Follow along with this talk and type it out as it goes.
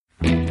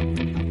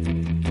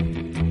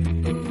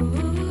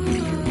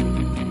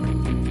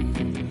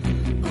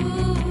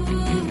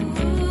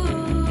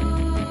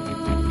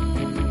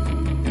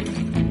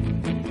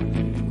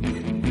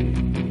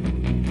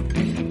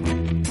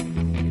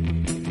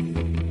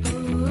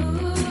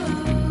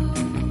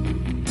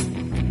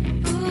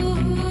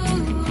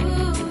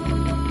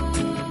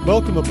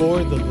Welcome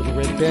aboard the Little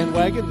Red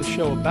Bandwagon, the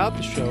show about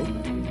the show,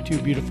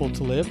 Too Beautiful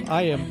to Live.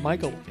 I am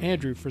Michael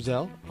Andrew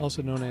Frizzell,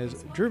 also known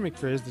as Drew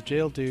McFrizz, the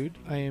jail dude.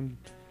 I am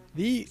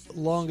the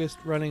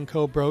longest-running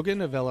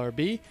co-Brogan of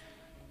LRB,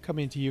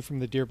 coming to you from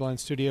the Deerblind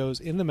Studios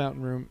in the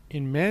Mountain Room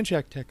in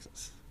Manchac,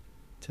 Texas.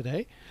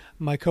 Today,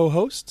 my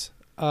co-hosts,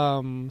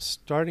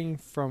 starting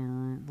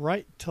from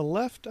right to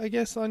left, I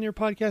guess, on your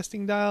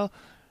podcasting dial,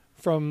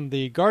 from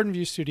the Garden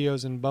View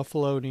Studios in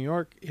Buffalo, New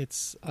York,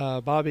 it's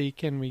Bobby.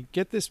 Can we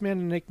get this man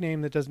a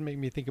nickname that doesn't make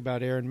me think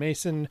about Aaron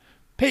Mason?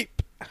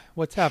 Pape,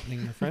 what's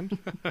happening, my friend?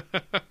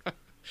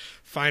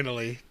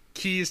 Finally,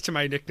 keys to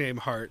my nickname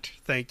Heart.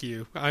 Thank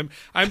you. I'm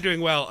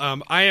doing well.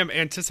 I am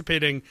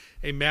anticipating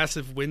a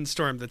massive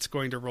windstorm that's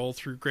going to roll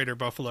through Greater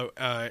Buffalo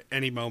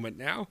any moment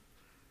now.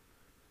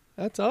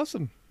 That's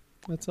awesome.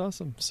 That's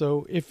awesome.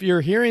 So if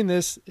you're hearing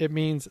this, it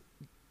means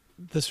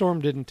the storm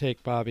didn't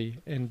take Bobby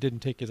and didn't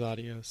take his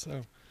audio.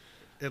 So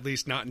at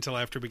least not until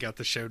after we got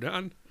the show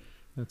done.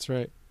 That's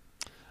right.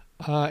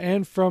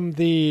 And from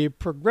the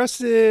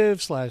Progressive /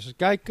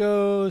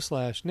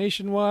 Geico /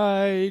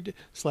 Nationwide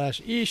 /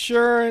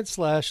 Esurance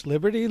 /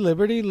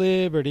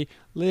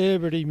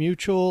 Liberty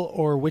Mutual,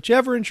 or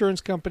whichever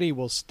insurance company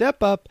will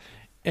step up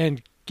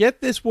and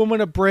get this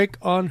woman a break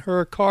on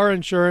her car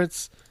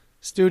insurance,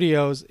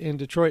 studios in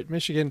Detroit,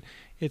 Michigan.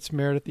 It's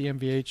Meredith, the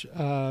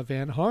MVH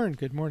Van Harn.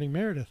 Good morning,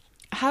 Meredith.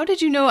 How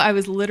did you know I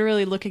was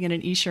literally looking at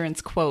an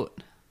Esurance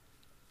quote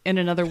in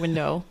another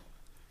window?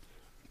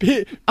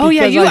 Oh,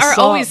 yeah, you are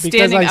always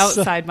standing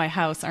outside my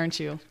house, aren't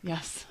you?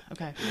 Yes.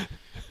 Okay.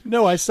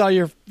 No, I saw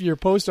your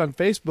post on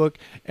Facebook,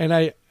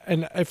 and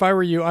if I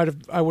were you,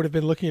 I would have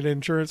been looking at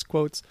insurance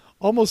quotes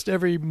almost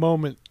every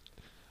moment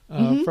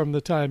from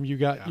the time you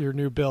got your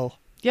new bill.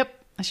 Yep.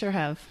 I sure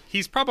have.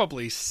 He's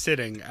probably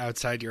sitting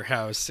outside your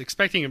house.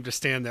 Expecting him to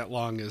stand that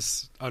long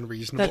is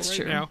unreasonable. That's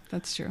true. Now.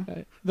 That's true.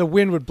 The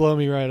wind would blow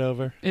me right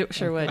over. It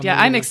sure would. Yeah,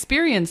 I'm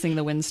experiencing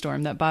the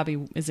windstorm that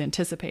Bobby is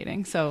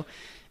anticipating. So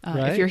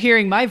if you're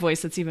hearing my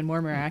voice, it's even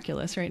more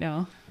miraculous right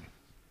now.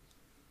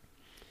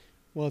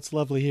 Well, it's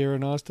lovely here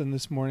in Austin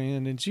this morning.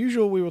 And as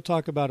usual, we will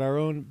talk about our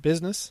own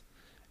business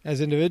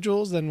as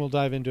individuals. Then we'll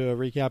dive into a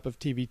recap of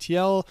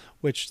TBTL,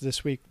 which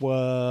this week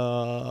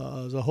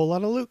was a whole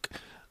lot of Luke.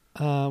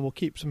 We'll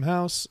keep some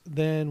house,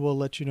 then we'll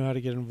let you know how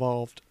to get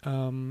involved.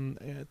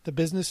 At the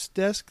business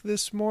desk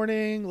this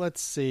morning, let's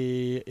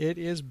see, it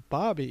is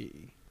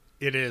Bobby.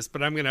 It is,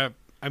 but I'm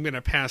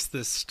gonna pass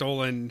this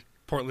stolen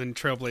Portland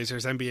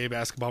Trailblazers NBA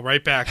basketball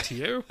right back to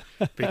you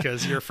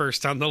because you're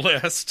first on the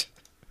list.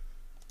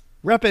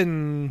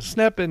 Reppin',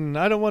 snapping,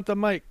 I don't want the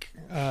mic,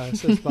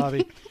 says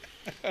Bobby.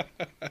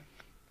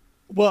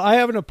 Well, I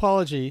have an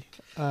apology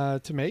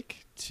to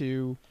make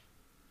to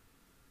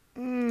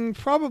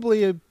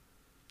probably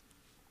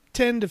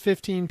 10 to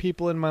 15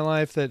 people in my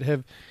life that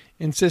have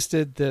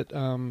insisted that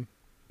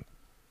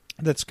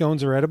that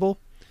scones are edible.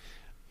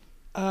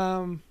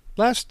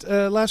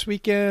 Last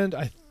weekend,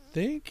 I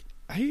think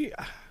it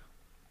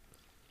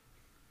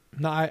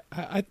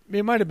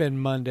might have been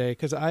Monday,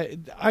 because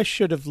I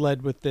should have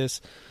led with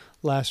this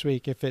last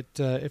week if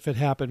it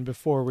happened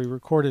before we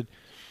recorded.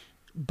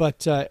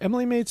 But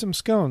Emily made some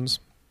scones,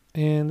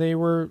 and they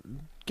were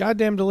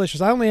goddamn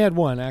delicious. I only had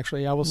one,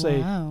 actually. I will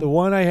say the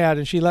one I had,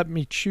 and she let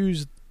me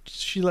choose.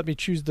 She let me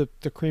choose the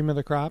cream of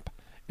the crop,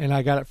 and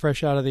I got it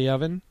fresh out of the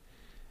oven,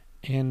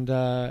 and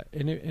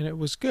it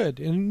was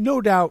good. And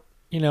no doubt,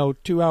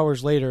 2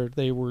 hours later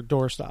they were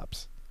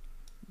doorstops.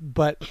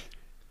 But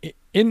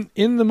in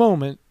the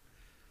moment,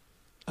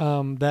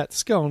 that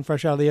scone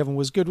fresh out of the oven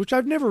was good, which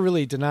I've never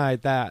really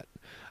denied that.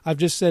 I've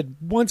just said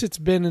once it's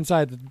been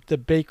inside the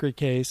bakery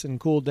case and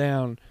cooled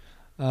down,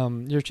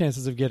 your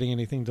chances of getting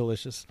anything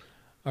delicious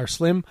are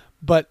slim.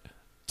 But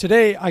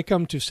today I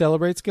come to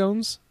celebrate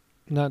scones.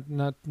 Not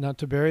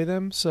to bury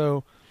them,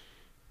 so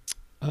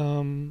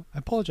I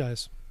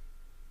apologize.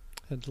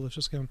 Had a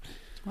delicious scone.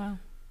 Wow.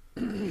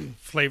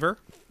 Flavor?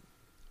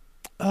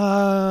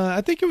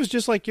 I think it was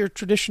just like your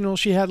traditional.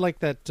 She had like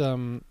that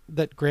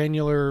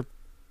granular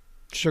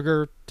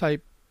sugar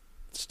type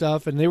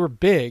stuff, and they were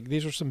big.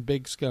 These were some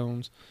big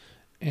scones,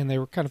 and they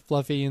were kind of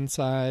fluffy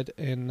inside.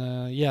 And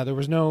there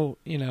was no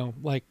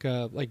like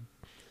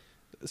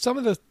some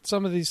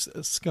of these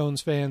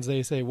scones fans,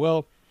 they say,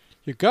 well,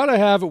 you got to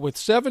have it with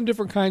 7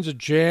 different kinds of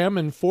jam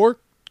and 4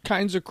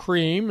 kinds of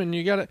cream, and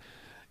you got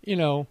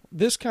to,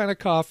 this kind of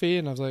coffee.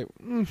 And I was like,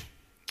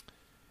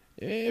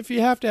 if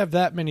you have to have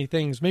that many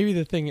things, maybe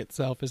the thing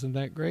itself isn't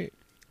that great,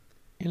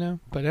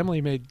 But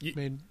Emily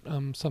made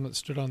some that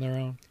stood on their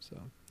own. So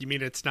you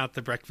mean it's not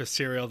the breakfast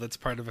cereal that's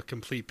part of a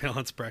complete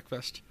balanced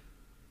breakfast?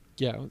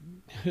 Yeah,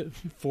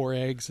 4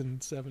 eggs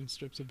and 7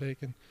 strips of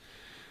bacon.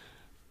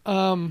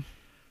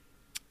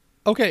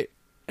 Okay.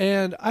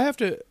 And I have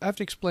to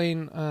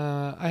explain.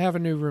 I have a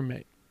new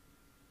roommate.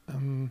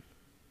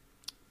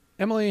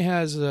 Emily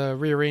has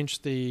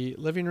rearranged the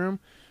living room,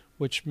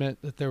 which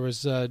meant that there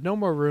was no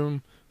more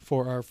room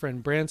for our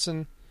friend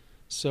Branson.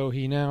 So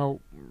he now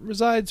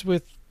resides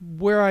with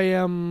where I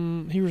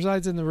am. He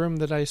resides in the room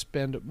that I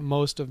spend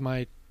most of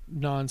my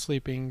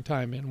non-sleeping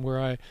time in,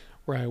 where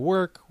I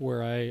work,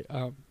 where I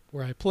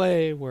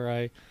play, where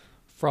I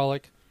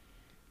frolic.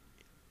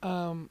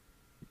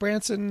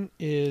 Branson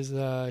is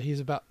he's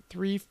about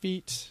 3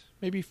 feet,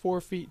 maybe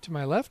 4 feet to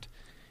my left.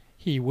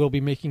 He will be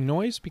making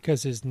noise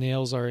because his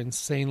nails are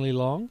insanely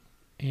long,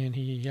 and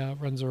he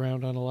runs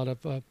around on a lot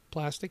of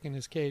plastic in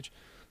his cage.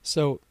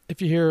 So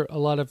if you hear a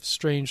lot of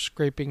strange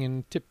scraping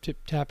and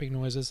tip-tip tapping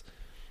noises,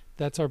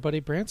 that's our buddy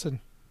Branson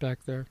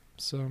back there.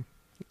 So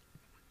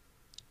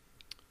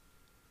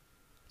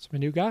it's my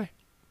new guy.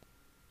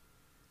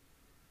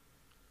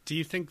 Do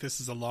you think this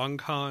is a long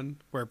con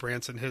where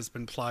Branson has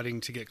been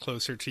plotting to get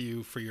closer to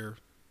you for your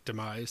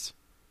demise?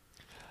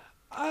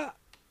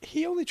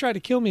 He only tried to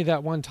kill me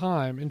that one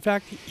time. In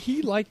fact,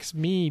 he likes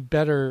me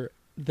better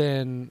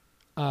than...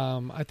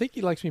 I think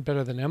he likes me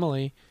better than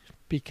Emily,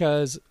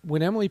 because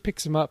when Emily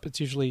picks him up,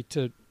 it's usually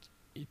to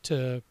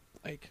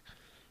like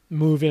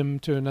move him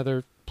to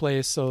another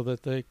place so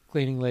that the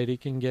cleaning lady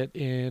can get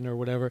in or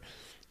whatever.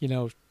 You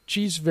know,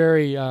 she's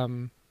very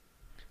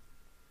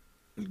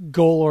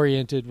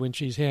goal-oriented when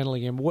she's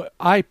handling him.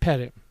 I pet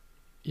him.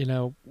 You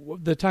know,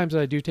 the times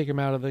that I do take him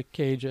out of the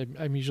cage,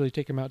 I usually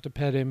take him out to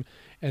pet him,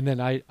 and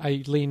then I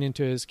lean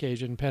into his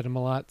cage and pet him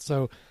a lot.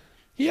 So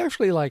he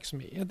actually likes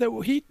me.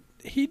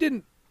 He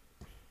didn't,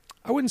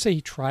 I wouldn't say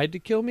he tried to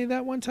kill me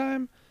that one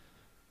time.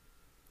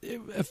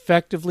 It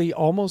effectively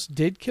almost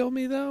did kill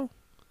me, though.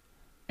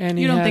 And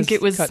you don't think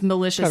it was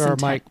malicious cut our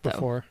intent, mic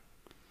before?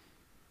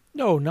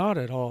 No, not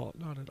at all.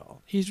 Not at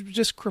all. He's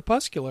just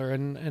crepuscular,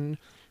 and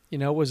you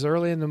know, it was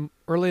early in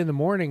the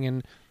morning,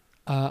 and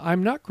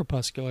I'm not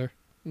crepuscular.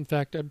 In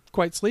fact, I'm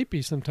quite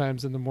sleepy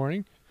sometimes in the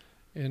morning,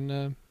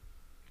 and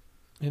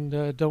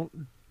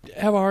don't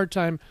have a hard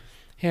time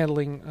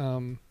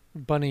handling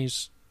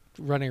bunnies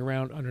running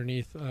around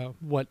underneath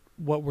what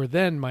were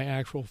then my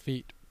actual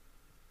feet.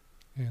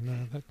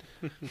 And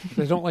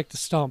they don't like to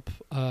stomp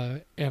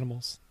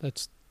animals.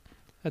 That's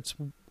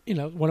you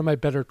know, one of my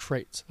better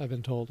traits, I've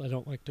been told. I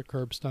don't like to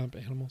curb stomp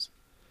animals.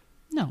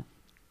 No.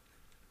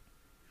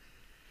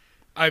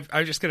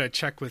 I'm just going to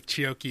check with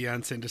Chioki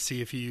Jensen to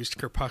see if you used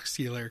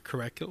crepuscular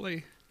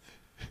correctly.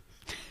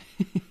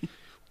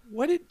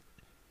 What did...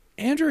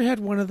 Andrew had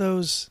one of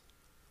those...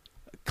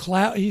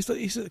 he's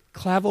a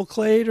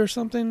Clavelclade or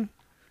something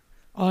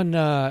on...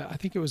 I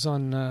think it was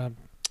on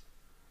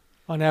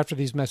After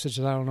These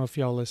Messages. I don't know if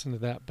y'all listen to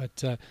that,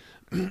 but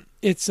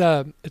it's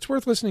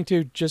worth listening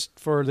to just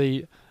for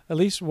the... At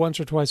least once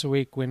or twice a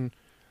week when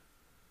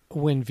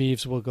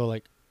Vives will go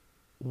like,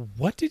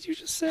 "What did you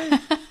just say?"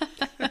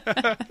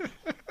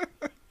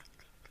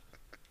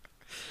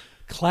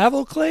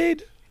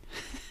 Clavelclade?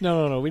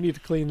 No. We need to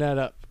clean that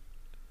up.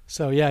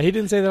 So yeah, he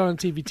didn't say that on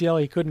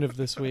TBTL. He couldn't have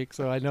this week.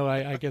 So I know.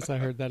 I guess I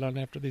heard that on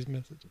After These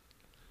Messages.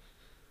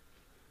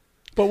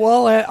 But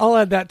I'll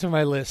add that to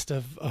my list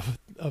of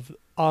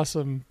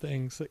awesome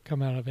things that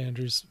come out of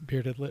Andrew's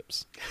bearded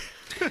lips.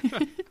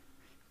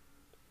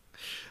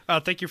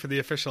 Thank you for the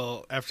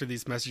official After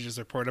These Messages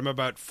report. I'm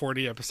about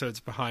 40 episodes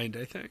behind,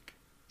 I think.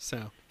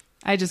 So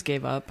I just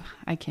gave up.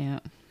 I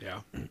can't. Yeah.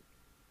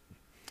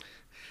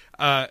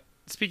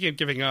 Speaking of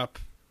giving up,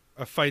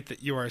 a fight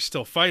that you are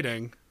still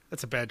fighting,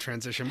 that's a bad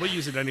transition. We'll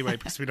use it anyway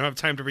because we don't have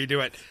time to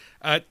redo it.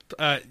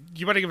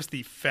 You want to give us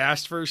the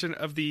fast version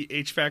of the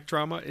HVAC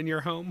drama in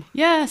your home?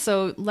 Yeah,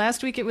 so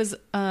last week it was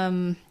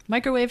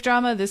microwave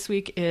drama. This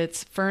week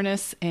it's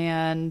furnace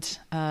and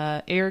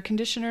air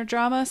conditioner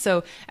drama.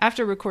 So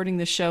after recording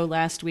the show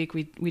last week,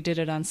 we did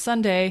it on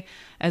Sunday,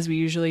 as we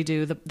usually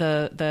do.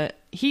 The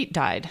heat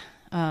died.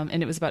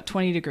 And it was about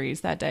 20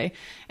 degrees that day.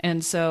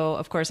 And so,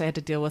 of course, I had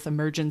to deal with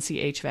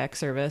emergency HVAC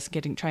service,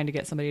 trying to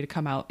get somebody to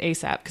come out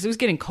ASAP because it was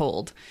getting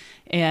cold.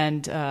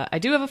 And I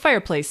do have a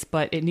fireplace,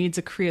 but it needs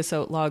a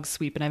creosote log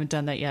sweep, and I haven't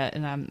done that yet.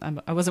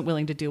 And I wasn't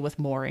willing to deal with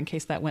more in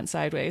case that went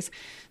sideways.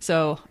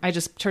 So I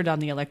just turned on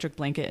the electric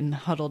blanket and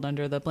huddled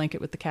under the blanket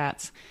with the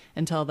cats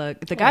until the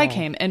guy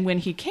came. And when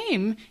he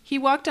came, he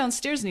walked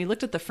downstairs and he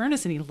looked at the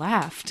furnace and he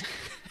laughed.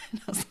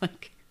 And I was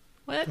like,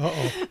 what?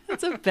 Uh-oh.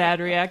 That's a bad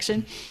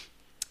reaction.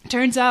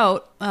 Turns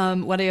out,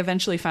 what I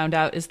eventually found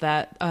out is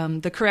that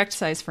the correct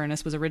size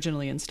furnace was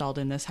originally installed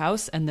in this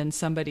house, and then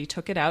somebody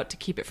took it out to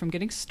keep it from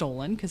getting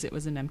stolen because it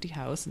was an empty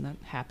house, and that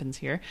happens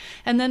here.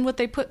 And then what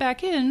they put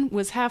back in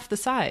was half the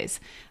size,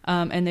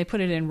 and they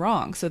put it in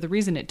wrong. So the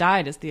reason it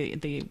died is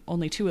the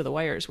only 2 of the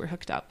wires were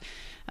hooked up.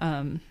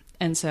 And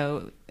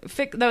so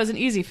that was an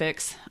easy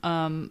fix,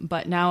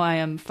 but now I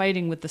am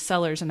fighting with the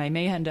sellers, and I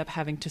may end up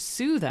having to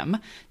sue them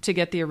to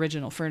get the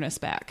original furnace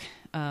back.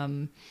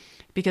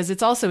 Because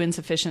it's also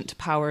insufficient to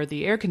power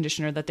the air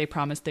conditioner that they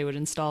promised they would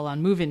install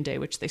on move-in day,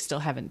 which they still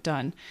haven't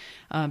done,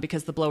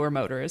 because the blower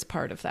motor is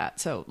part of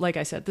that. So, like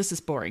I said, this is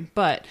boring,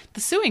 but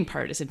the suing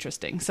part is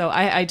interesting. So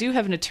I do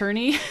have an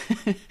attorney.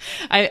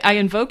 I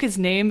invoke his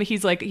name.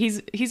 He's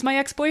my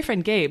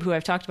ex-boyfriend, Gabe, who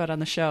I've talked about on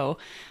the show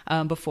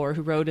before,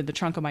 who rode in the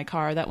trunk of my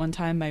car that one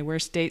time, my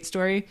worst date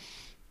story.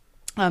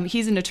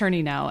 He's an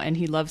attorney now, and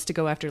he loves to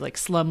go after like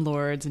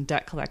slumlords and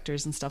debt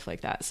collectors and stuff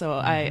like that. So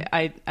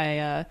I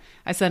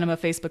sent him a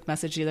Facebook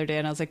message the other day,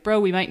 and I was like, "Bro,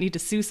 we might need to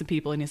sue some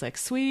people." And he's like,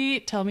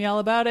 "Sweet, tell me all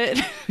about it."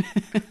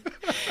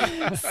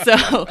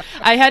 So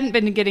I hadn't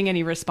been getting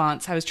any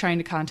response. I was trying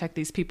to contact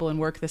these people and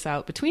work this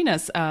out between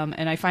us.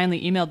 And I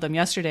finally emailed them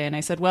yesterday and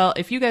I said, well,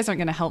 if you guys aren't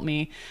going to help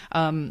me,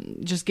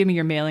 just give me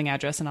your mailing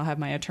address and I'll have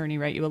my attorney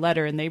write you a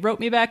letter. And they wrote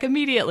me back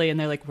immediately and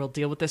they're like, we'll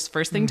deal with this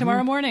first thing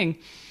tomorrow morning.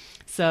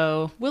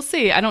 So we'll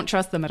see. I don't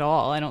trust them at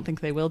all. I don't think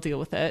they will deal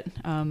with it.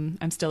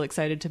 I'm still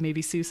excited to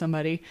maybe sue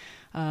somebody.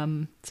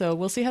 So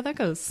we'll see how that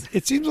goes.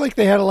 It seems like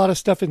they had a lot of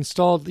stuff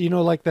installed,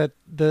 like that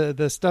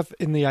the stuff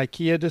in the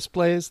IKEA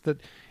displays that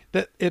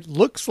it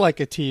looks like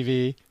a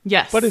TV.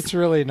 Yes. But it's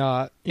really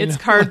not. It's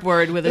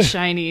cardboard with a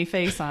shiny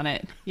face on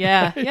it.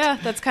 Yeah. Right. Yeah.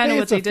 That's kind of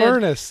what they did. It's a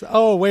furnace.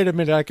 Oh, wait a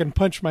minute. I can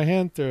punch my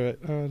hand through it.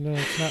 Oh, no,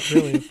 it's not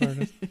really a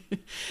furnace.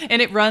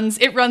 And it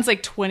runs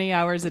like 20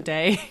 hours a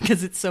day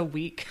because it's so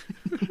weak.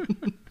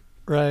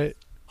 Right.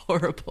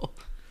 Horrible.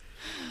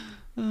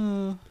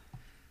 Oh.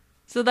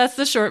 So that's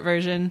the short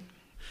version.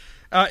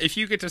 If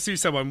you get to sue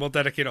someone, we'll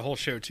dedicate a whole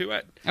show to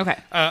it. Okay.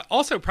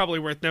 Also, probably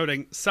worth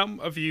noting, some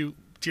of you,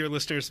 dear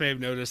listeners, may have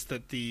noticed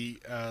that the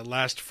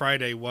last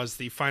Friday was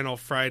the final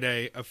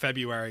Friday of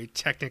February,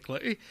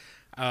 technically.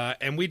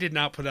 And we did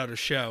not put out a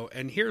show.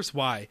 And here's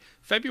why.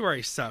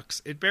 February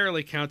sucks. It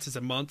barely counts as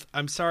a month.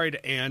 I'm sorry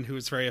to Anne, who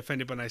was very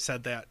offended when I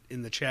said that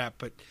in the chat.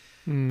 But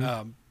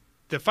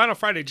the final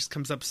Friday just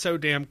comes up so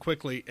damn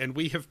quickly. And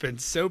we have been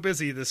so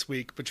busy this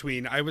week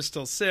between I was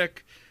still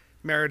sick,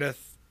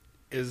 Meredith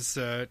is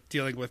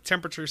dealing with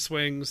temperature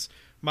swings.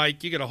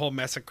 Mike, you got a whole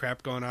mess of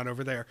crap going on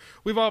over there.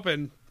 We've all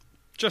been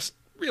just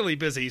really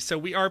busy, so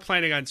we are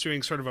planning on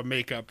doing sort of a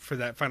makeup for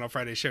that Final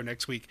Friday show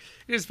next week.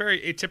 It is very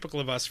atypical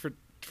of us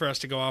for us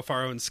to go off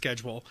our own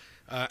schedule.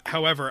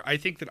 However, I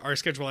think that our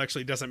schedule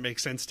actually doesn't make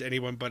sense to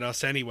anyone but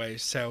us anyway,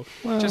 so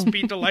just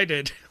be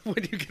delighted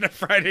when you get a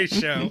Friday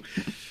show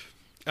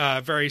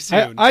very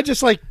soon. I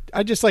just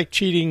like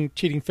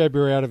cheating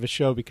February out of a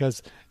show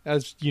because,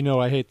 as you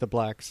know, I hate the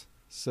Blacks.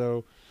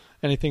 So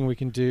anything we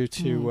can do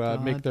to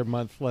make their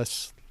month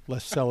less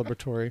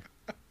celebratory.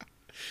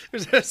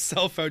 There's a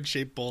cell phone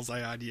shaped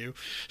bullseye on you.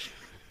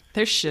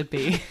 There should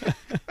be.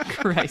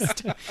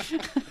 Christ.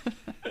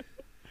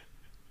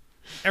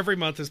 Every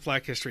month is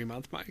Black History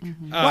Month, Mike.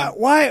 Mm-hmm.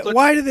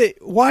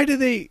 Why do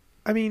they?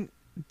 I mean,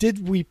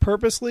 did we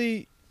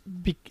purposely?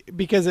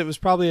 Because it was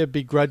probably a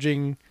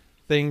begrudging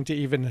thing to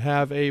even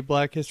have a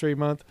Black History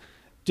Month.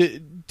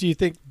 Do you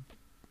think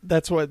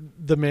that's what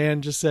the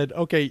man just said?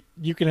 Okay,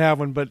 you can have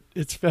one, but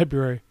it's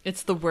February.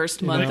 It's the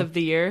worst month of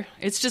the year.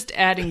 It's just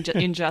adding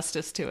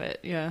injustice to it.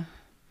 Yeah.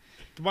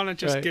 Why not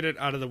just get it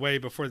out of the way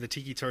before the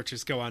tiki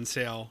torches go on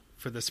sale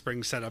for the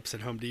spring setups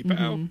at Home Depot?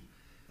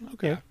 Mm-hmm.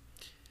 Okay. Yeah.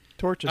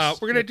 Torches.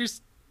 We're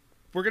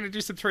gonna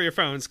do some throw your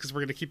phones because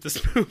we're gonna keep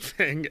this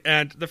moving.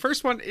 And the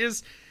first one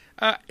is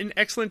an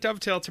excellent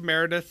dovetail to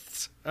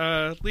Meredith's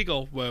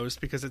legal woes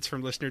because it's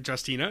from listener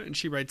Justina, and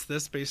she writes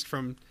this based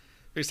on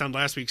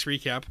last week's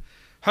recap.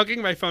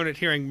 Hugging my phone at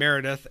hearing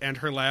Meredith and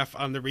her laugh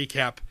on the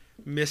recap.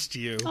 Missed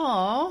you.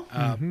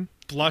 Aww.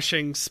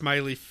 Blushing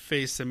smiley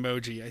face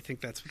emoji. I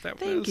think that's what that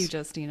was. Thank you,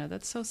 Justina.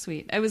 That's so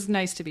sweet. It was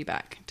nice to be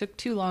back. Took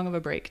too long of a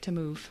break to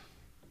move.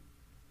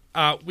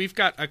 We've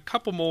got a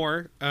couple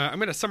more. I'm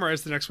going to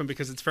summarize the next one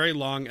because it's very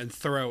long and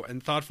thorough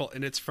and thoughtful,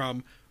 and it's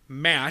from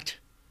Matt.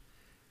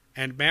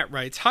 And Matt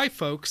writes, "Hi,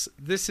 folks.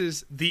 This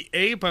is the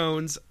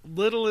A-Bone's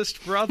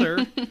littlest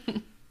brother.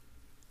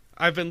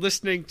 I've been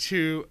listening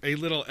to a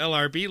little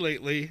LRB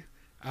lately.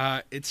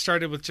 It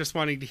started with just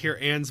wanting to hear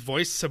Anne's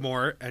voice some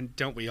more, and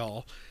don't we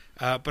all?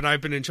 But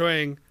I've been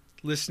enjoying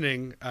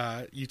listening.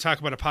 You talk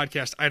about a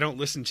podcast I don't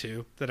listen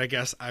to that I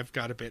guess I've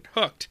got a bit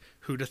hooked.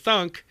 Who'da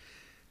thunk?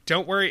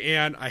 Don't worry,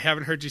 Anne. I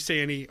haven't heard you say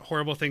any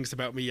horrible things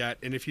about me yet,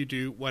 and if you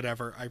do,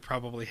 whatever. I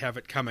probably have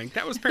it coming."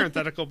 That was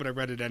parenthetical, but I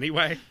read it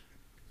anyway.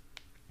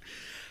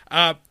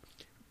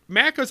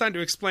 Matt goes on to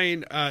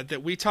explain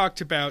that we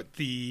talked about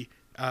the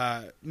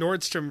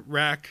Nordstrom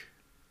Rack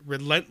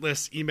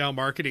relentless email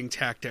marketing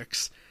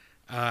tactics.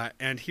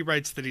 And he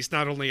writes that he's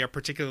not only a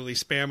particularly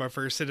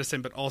spam-averse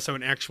citizen, but also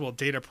an actual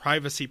data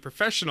privacy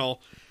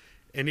professional.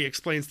 And he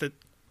explains that,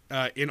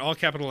 in all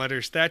capital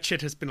letters, that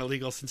shit has been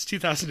illegal since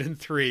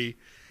 2003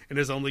 and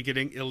is only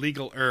getting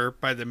illegaler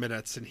by the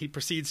minutes. And he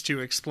proceeds to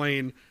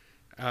explain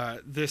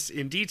this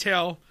in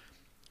detail,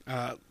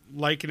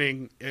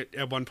 likening it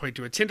at one point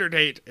to a Tinder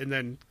date, and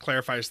then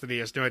clarifies that he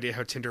has no idea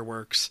how Tinder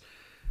works.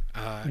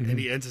 And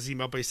he ends his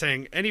email by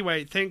saying,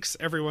 "Anyway, thanks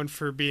everyone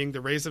for being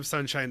the rays of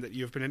sunshine that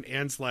you've been in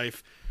Anne's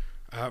life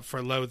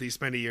for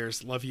these many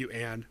years. Love you,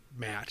 Anne.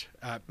 Matt."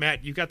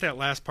 Matt, you got that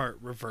last part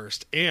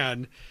reversed.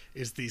 Anne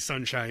is the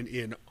sunshine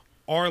in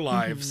our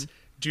lives.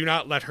 Do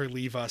not let her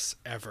leave us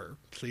ever.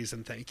 Please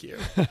and thank you.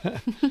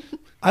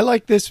 I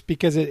like this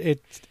because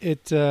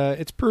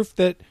it's proof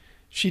that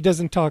she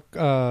doesn't talk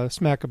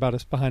smack about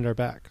us behind our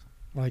back.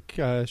 Like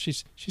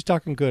she's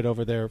talking good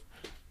over there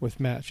with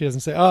Matt. She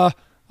doesn't say,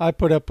 I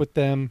put up with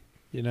them,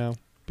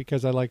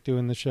 because I like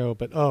doing the show,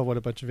 but what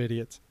a bunch of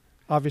idiots.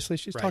 Obviously,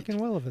 she's talking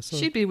well of us. So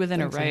she'd be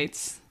within her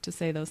rights to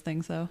say those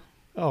things, though.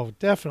 Oh,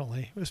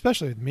 definitely.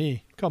 Especially with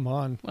me. Come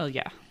on. Well,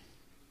 yeah.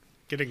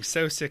 Getting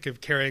so sick of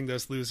carrying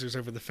those losers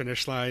over the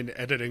finish line,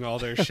 editing all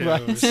their Right,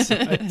 shows.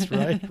 that's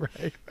right.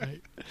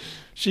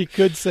 She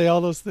could say all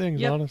those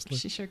things, Yep, honestly.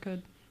 she sure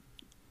could.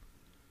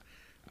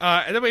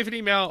 And then we have an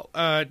email,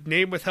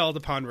 name withheld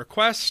upon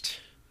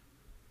request.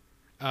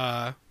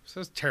 So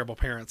those terrible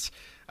parents.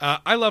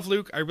 I love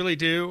Luke, I really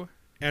do,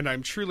 and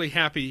I'm truly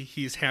happy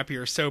he's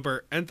happier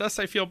sober, and thus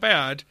I feel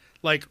bad,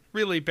 like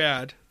really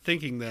bad,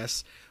 thinking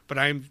this, but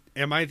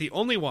am I the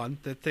only one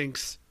that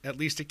thinks, at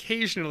least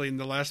occasionally in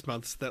the last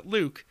months, that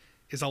Luke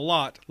is a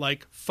lot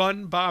like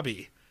Fun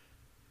Bobby?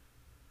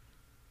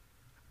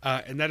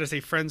 And that is a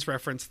Friends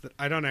reference that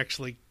I don't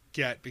actually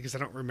get because I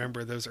don't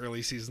remember those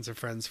early seasons of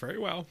Friends very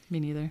well.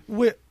 Me neither.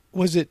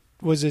 Was it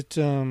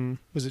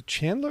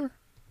Chandler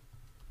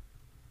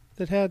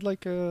that had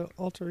like a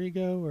alter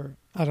ego, or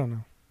I don't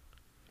know.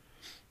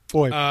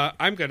 Boy,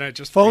 I'm gonna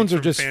just phones read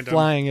are from just fandom.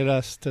 flying at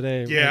us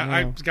today. Yeah,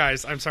 right now.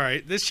 guys, I'm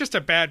sorry. This is just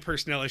a bad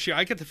personnel issue.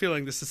 I get the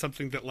feeling this is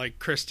something that like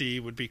Christy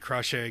would be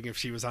crushing if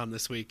she was on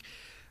this week.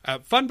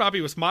 Fun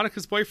Bobby was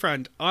Monica's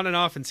boyfriend on and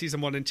off in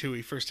season 1 and 2.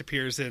 He first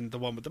appears in The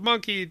One with the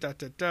Monkey. He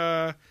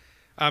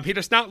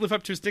does not live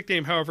up to his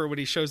nickname, however, when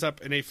he shows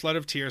up in a flood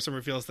of tears and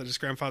reveals that his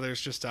grandfather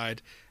has just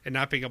died and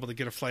not being able to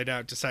get a flight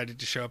out, decided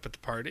to show up at the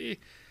party.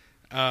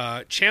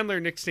 Chandler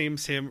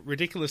nicknames him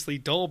ridiculously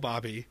dull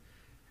Bobby.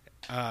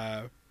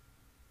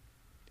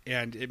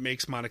 And it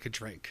makes Monica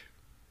drink.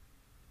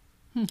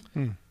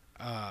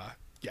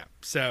 Yeah,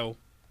 so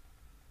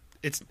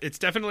it's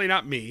definitely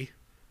not me,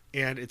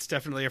 and it's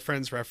definitely a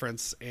Friends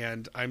reference,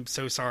 and I'm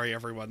so sorry,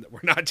 everyone, that we're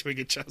not doing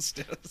it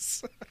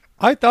justice.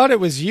 I thought it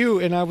was you,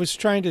 and I was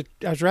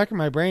racking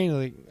my brain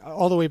like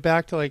all the way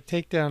back to like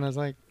Takedown. I was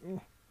like,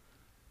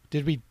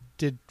 did we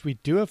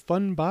do a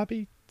Fun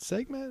Bobby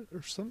segment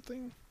or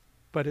something?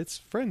 But it's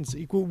Friends.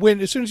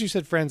 As soon as you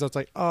said Friends, I was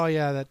like, oh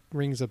yeah, that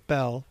rings a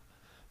bell.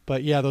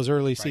 But yeah, those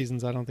early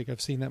seasons, I don't think I've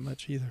seen that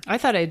much either. I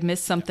thought I'd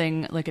missed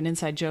something like an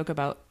inside joke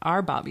about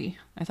our Bobby.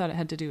 I thought it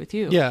had to do with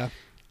you. Yeah.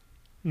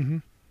 Mm-hmm.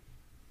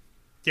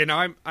 Yeah,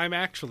 no, I'm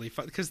actually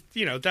fun because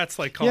that's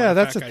like calling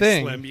that's fat a guy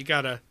thing. slim. You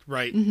gotta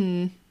right.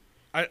 Mm-hmm.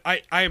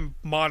 I am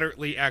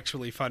moderately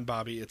actually Fun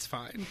Bobby. It's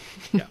fine.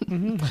 Yeah,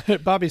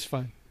 Mm-hmm. Bobby's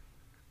fine.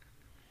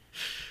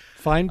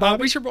 Fine,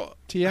 Bobby. we should roll.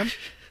 TM.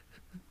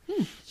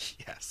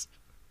 Yes.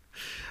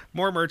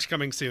 More merch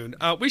coming soon.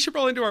 We should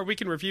roll into our week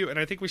in review, and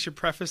I think we should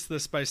preface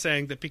this by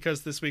saying that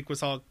because this week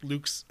was all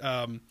Luke's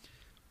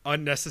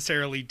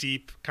unnecessarily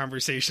deep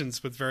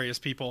conversations with various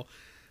people,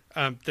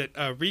 that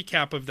a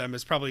recap of them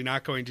is probably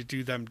not going to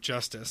do them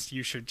justice.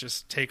 You should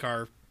just take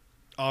our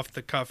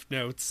off-the-cuff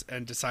notes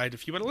and decide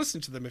if you want to listen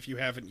to them if you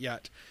haven't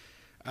yet.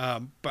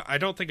 But I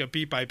don't think a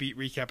beat-by-beat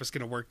recap is going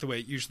to work the way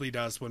it usually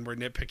does when we're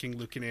nitpicking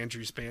Luke and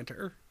Andrew's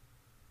banter.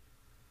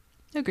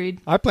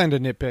 Agreed. I plan to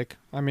nitpick.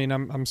 I mean,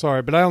 I'm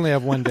sorry, but I only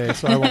have one day,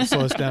 so I won't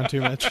slow us down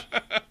too much.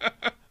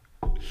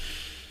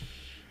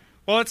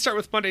 Well, let's start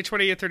with Monday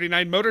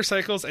 2839,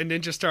 Motorcycles and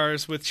Ninja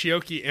Stars with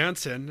Chioki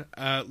Anson.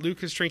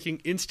 Luke is drinking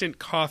instant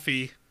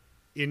coffee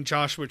in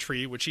Joshua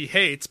Tree, which he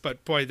hates,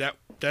 but boy,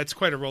 that's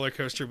quite a roller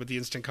coaster with the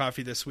instant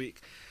coffee this week.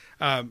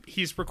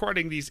 He's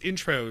recording these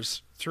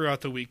intros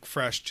throughout the week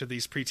fresh to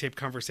these pre-taped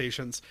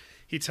conversations.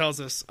 He tells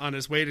us on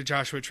his way to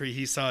Joshua Tree,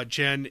 he saw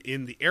Jen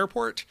in the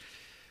airport,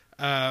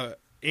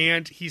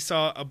 and he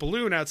saw a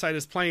balloon outside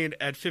his plane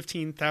at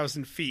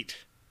 15,000 feet,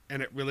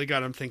 and it really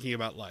got him thinking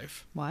about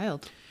life.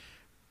 Wild.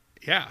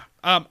 Yeah.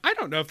 I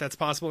don't know if that's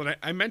possible, and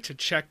I meant to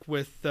check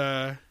with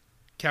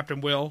Captain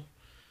Will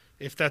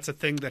if that's a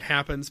thing that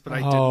happens, but I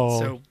didn't.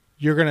 So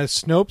you're going to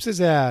Snopes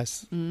his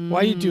ass. Why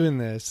are you doing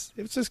this?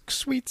 It's a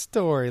sweet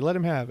story. Let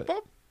him have it.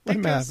 Well, Let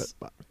him have it.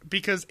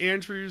 Because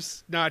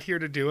Andrew's not here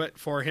to do it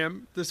for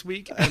him this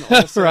week. And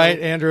also, right,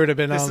 Andrew would have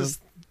been this on is-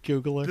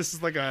 Googler. This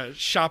is like a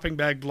shopping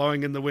bag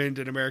blowing in the wind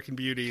in American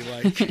Beauty.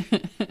 Like,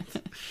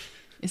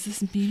 Is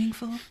this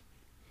meaningful?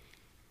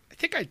 I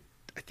think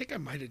I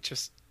might have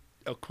just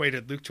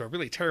equated Luke to a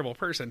really terrible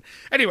person.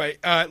 Anyway,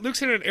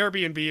 Luke's in an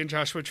Airbnb in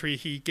Joshua Tree.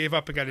 He gave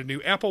up and got a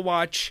new Apple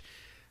Watch,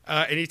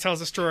 and he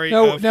tells a story.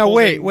 No, of now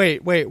holding...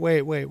 wait.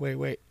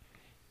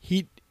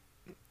 He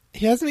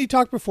hasn't he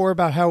talked before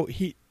about how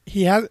he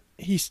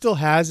still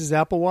has his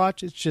Apple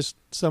Watch. It's just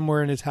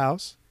somewhere in his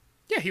house.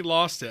 Yeah, he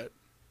lost it,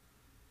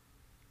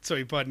 so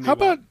he bought a new How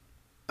about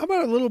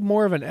one. a little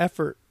more of an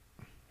effort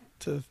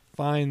to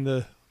find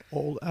the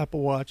old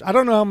Apple Watch? I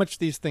don't know how much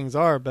these things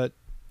are, but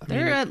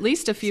They're at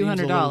least a few seems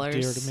a little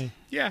dear $100s. to me.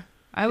 Yeah,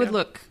 I would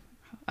look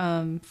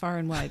far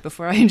and wide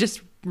before I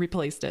just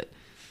replaced it.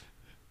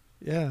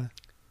 Yeah.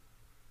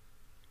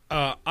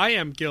 I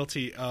am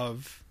guilty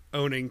of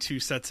owning 2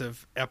 sets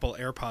of Apple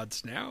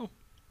AirPods now,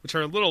 which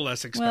are a little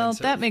less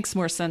expensive. Well, that makes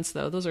more sense,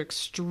 though. Those are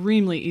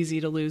extremely easy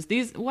to lose.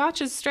 These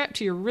watches strap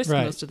to your wrist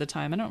Right. most of the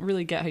time. I don't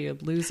really get how you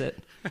lose it.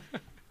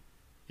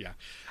 Yeah.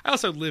 I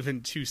also live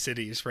in 2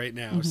 cities right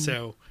now, Mm-hmm.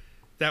 so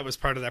that was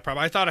part of that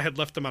problem. I thought I had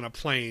left them on a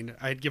plane.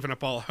 I had given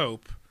up all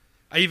hope.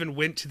 I even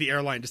went to the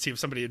airline to see if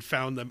somebody had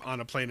found them on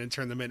a plane and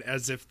turned them in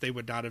as if they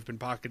would not have been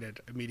pocketed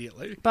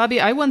immediately.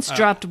 Bobby, I once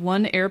dropped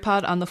one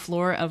AirPod on the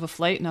floor of a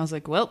flight, and I was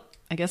like, well,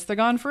 I guess they're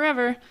gone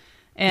forever.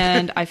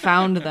 and I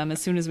found them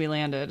as soon as we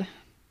landed.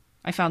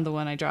 I found the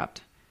one I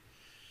dropped.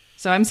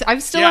 So I'm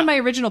still on my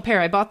original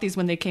pair. I bought these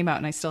when they came out,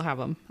 and I still have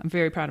them. I'm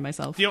very proud of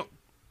myself.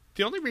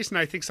 The only reason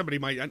I think somebody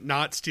might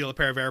not steal a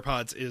pair of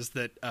AirPods is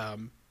that,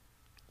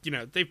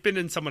 they've been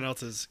in someone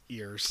else's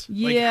ears.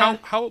 Yeah.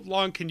 Like, how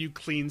long can you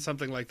clean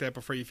something like that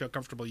before you feel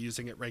comfortable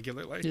using it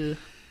regularly?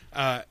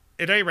 At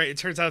any rate, it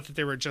turns out that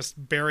they were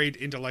just buried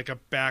into like a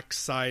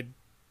backside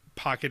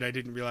pocket I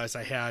didn't realize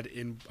I had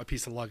in a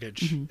piece of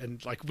luggage,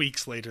 and like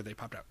weeks later they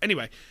popped out.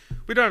 Anyway,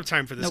 we don't have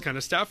time for this kind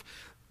of stuff.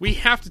 We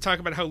have to talk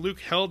about how Luke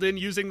held in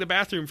using the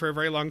bathroom for a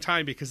very long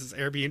time because his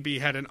Airbnb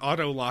had an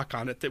auto lock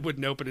on it that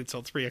wouldn't open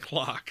until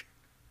 3:00.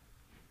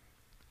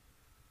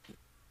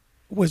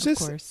 Was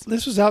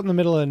this was out in the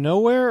middle of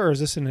nowhere, or is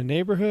this in a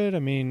neighborhood? I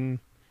mean,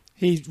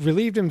 he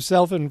relieved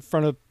himself in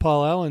front of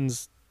Paul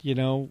Allen's,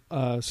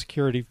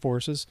 security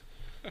forces.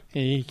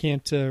 He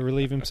can't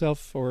relieve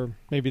himself, or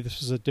maybe this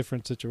was a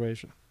different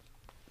situation.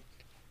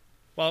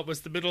 Well, it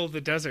was the middle of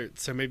the desert,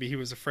 so maybe he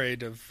was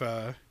afraid of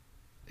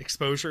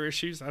exposure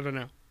issues. I don't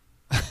know.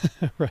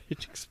 Right,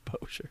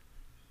 exposure.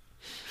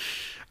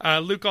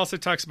 Luke also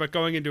talks about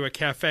going into a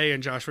cafe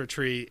in Joshua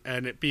Tree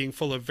and it being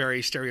full of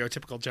very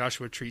stereotypical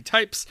Joshua Tree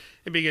types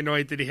and being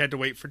annoyed that he had to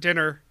wait for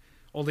dinner,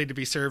 only to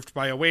be served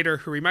by a waiter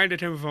who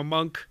reminded him of a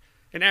monk,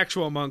 an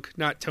actual monk,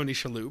 not Tony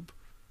Shalhoub.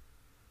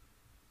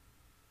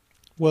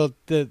 Well,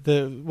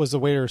 was the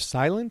waiter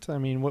silent? I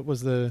mean, what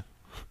was the...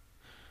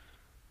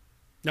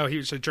 No, he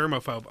was a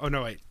germaphobe. Oh,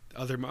 no, wait.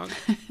 Other monk?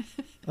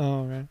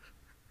 Oh, right.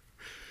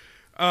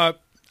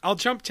 I'll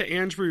jump to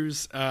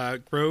Andrew's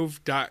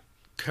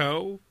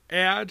Grove.co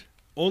ad,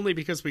 only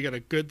because we got a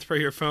good throw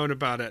your phone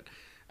about it.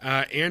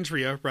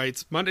 Andrea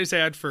writes, Monday's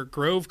ad for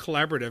Grove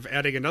Collaborative,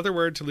 adding another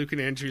word to Luke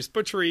and Andrew's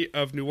butchery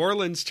of New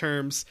Orleans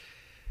terms.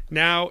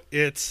 Now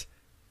it's,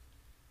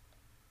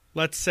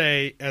 let's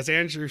say, as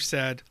Andrew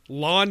said,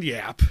 lawn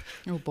yap.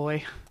 Oh,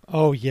 boy.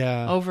 Oh,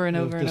 yeah. Over and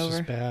over and over.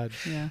 This is bad.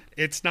 Yeah.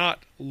 It's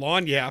not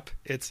lawn yap,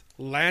 it's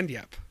land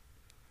yap.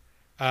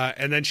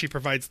 And then she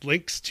provides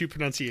links to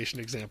pronunciation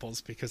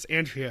examples because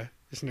Andrea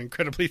is an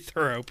incredibly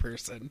thorough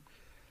person.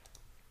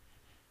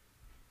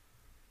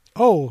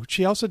 Oh,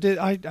 she also did.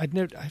 I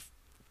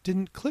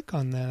didn't click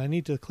on that. I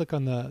need to click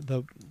on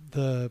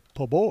the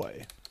po'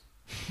 boy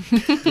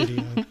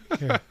video.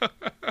 Here.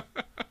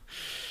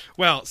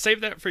 Well,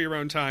 save that for your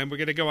own time. We're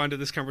going to go on to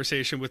this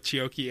conversation with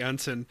Chioke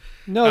Ensign.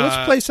 No,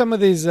 let's play some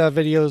of these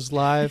videos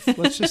live.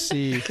 Let's just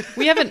see.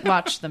 We haven't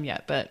watched them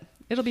yet, but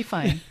it'll be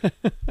fine.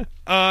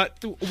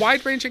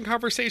 Wide-ranging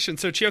conversation.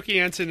 So Chioke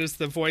Ensign is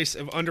the voice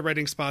of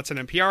Underwriting Spots on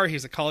NPR.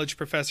 He's a college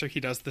professor. He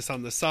does this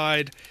on the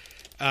side.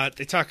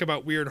 They talk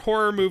about weird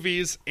horror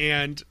movies,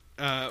 and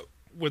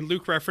when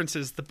Luke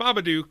references the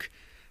Babadook,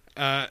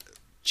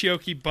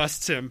 Chioke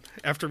busts him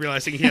after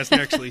realizing he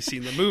hasn't actually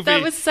seen the movie.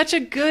 That was such a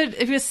good...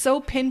 It was so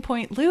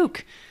pinpoint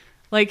Luke.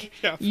 Like,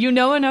 You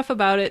know enough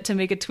about it to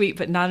make a tweet,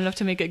 but not enough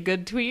to make a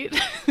good tweet.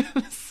 It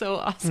was so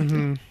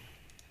awesome.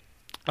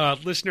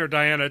 Mm-hmm. Listener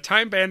Diana,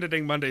 time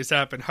banditing Monday's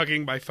app and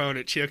hugging my phone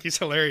at Chioke's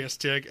hilarious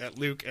dig at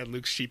Luke and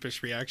Luke's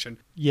sheepish reaction.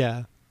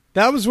 Yeah.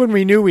 That was when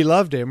we knew we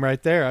loved him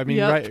right there. I mean,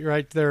 Yep.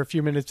 right there a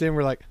few minutes in,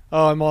 we're like,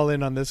 oh, I'm all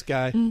in on this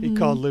guy. He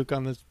called Luke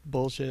on this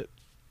bullshit.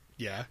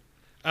 Yeah.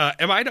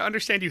 Am I to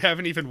understand you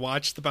haven't even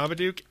watched the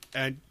Babadook,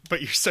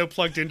 but you're so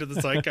plugged into the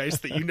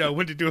zeitgeist that you know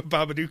when to do a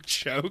Babadook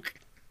joke?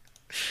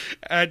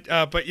 And,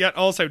 but yet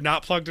also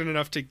not plugged in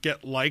enough to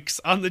get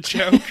likes on the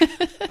joke.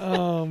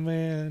 Oh,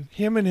 man.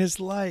 Him and his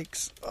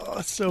likes. Oh,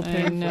 it's so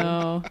painful.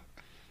 I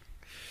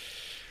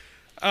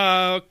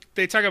know.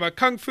 They talk about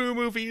kung fu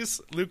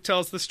movies. Luke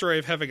tells the story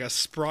of having a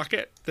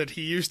sprocket that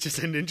he used as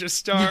a ninja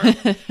star.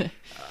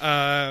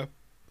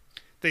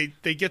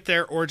 They get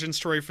their origin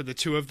story for the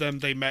two of them.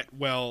 They met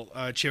while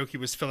Chioke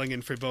was filling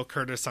in for Bill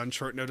Curtis on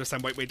short notice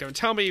on Wait, Wait, Don't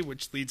Tell Me,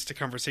 which leads to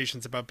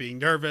conversations about being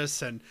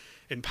nervous and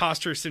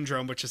imposter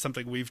syndrome, which is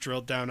something we've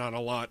drilled down on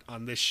a lot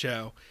on this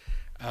show.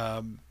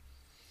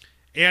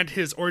 And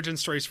his origin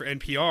stories for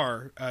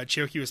NPR.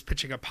 Chioke was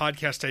pitching a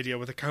podcast idea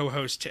with a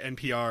co-host to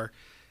NPR,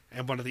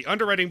 and one of the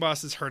underwriting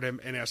bosses heard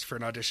him and asked for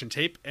an audition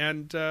tape,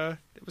 and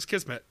it was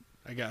kismet,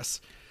 I guess.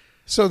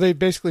 So they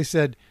basically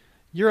said,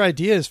 your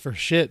idea is for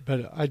shit,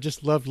 but I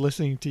just loved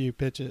listening to you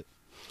pitch it.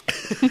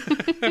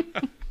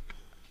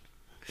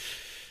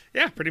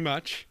 Yeah, pretty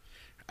much.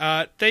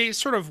 They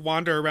sort of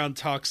wander around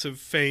talks of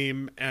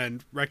fame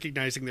and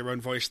recognizing their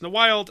own voice in the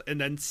wild, and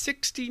then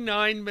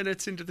 69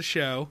 minutes into the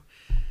show,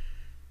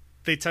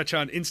 they touch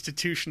on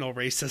institutional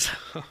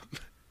racism.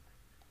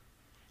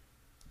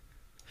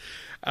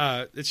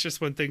 It's just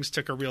when things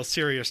took a real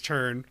serious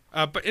turn,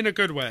 but in a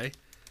good way.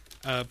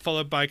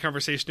 Followed by a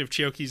conversation of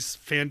Chioke's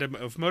fandom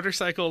of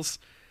motorcycles,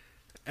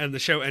 and the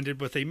show ended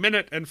with 1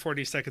 minute and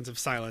 40 seconds of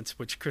silence,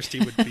 which Christy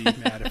would be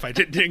mad if I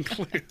didn't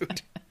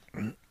include.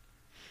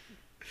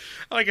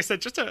 Like I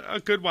said, just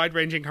a good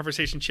wide-ranging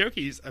conversation.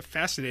 Chioke's a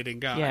fascinating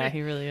guy. Yeah,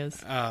 he really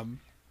is.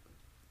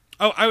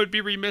 I would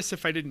be remiss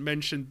if I didn't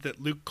mention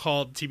that Luke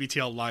called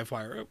TBTL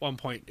Livewire at one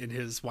point in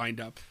his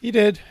wind-up. He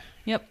did.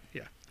 Yep.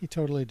 Yeah. He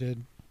totally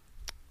did.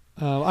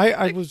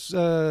 I was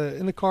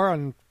in the car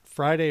on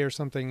Friday or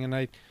something,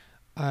 and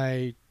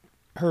I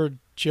heard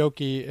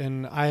Jokey,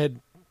 and I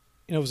had,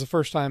 it was the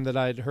first time that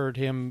I'd heard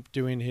him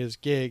doing his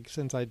gig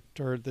since I'd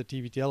heard the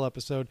TVTL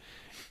episode,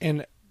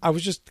 and I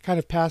was just kind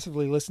of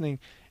passively listening,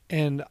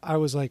 and I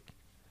was like,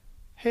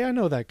 "Hey, I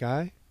know that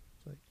guy."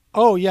 Like,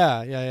 "Oh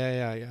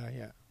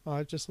yeah. Oh,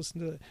 I just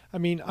listened to it." I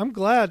mean, I'm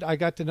glad I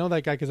got to know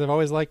that guy because I've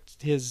always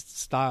liked his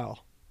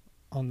style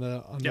on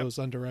those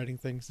underwriting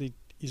things.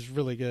 He's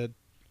really good.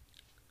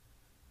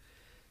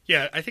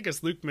 Yeah, I think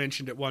as Luke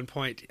mentioned at one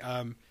point,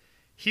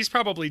 he's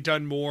probably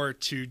done more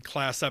to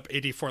class up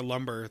 84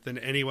 Lumber than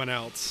anyone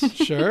else.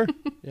 Sure.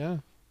 Yeah.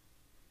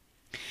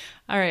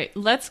 All right,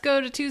 let's go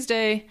to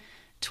Tuesday,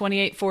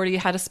 2840,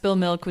 How to Spill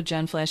Milk with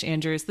Jen Flash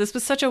Andrews. This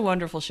was such a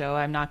wonderful show.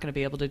 I'm not going to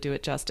be able to do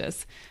it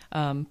justice.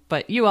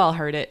 But you all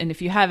heard it. And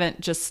if you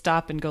haven't, just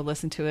stop and go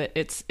listen to it.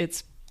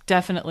 It's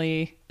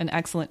definitely an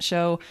excellent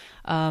show.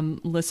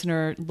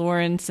 Listener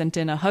Lauren sent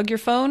in a hug your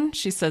phone.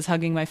 She says,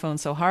 hugging my phone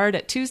so hard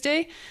at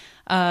Tuesday.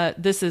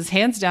 This is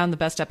hands down the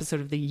best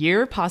episode of the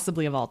year,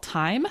 possibly of all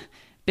time.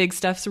 Big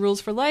Stuff's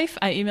Rules for Life.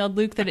 I emailed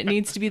Luke that it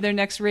needs to be their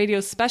next radio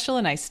special,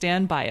 and I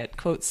stand by it.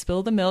 Quote,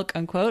 spill the milk,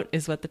 unquote,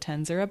 is what the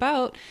tens are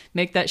about.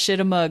 Make that shit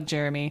a mug,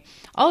 Jeremy.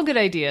 All good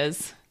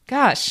ideas.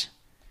 Gosh,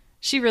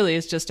 she really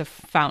is just a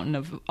fountain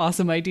of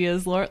awesome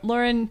ideas.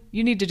 Lauren,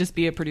 you need to just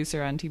be a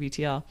producer on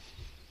TBTL.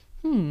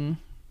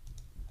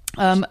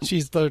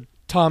 She's the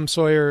Tom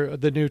Sawyer,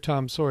 the new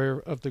Tom Sawyer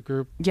of the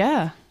group.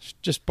 Yeah.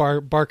 Just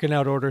barking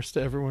out orders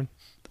to everyone.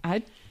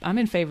 I'm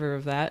in favor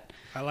of that.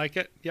 I like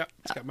it. Yeah,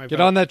 it's got my Get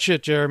vote. on that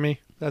shit, Jeremy.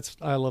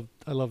 I love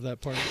that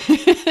part.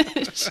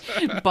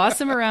 Boss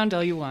him around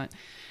all you want.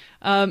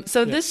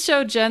 This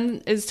show,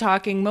 Jen is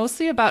talking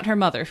mostly about her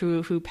mother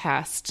who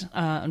passed,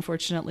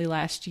 unfortunately,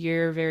 last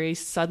year very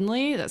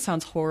suddenly. That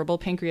sounds horrible.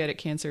 Pancreatic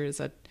cancer is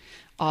a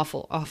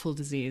awful, awful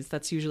disease.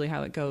 That's usually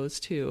how it goes,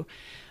 too.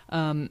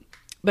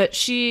 But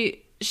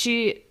she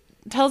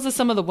tells us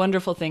some of the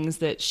wonderful things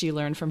that she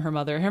learned from her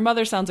mother. Her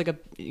mother sounds like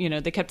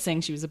they kept saying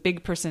she was a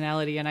big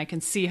personality, and I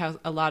can see how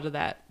a lot of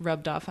that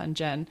rubbed off on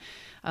Jen.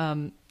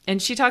 And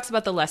she talks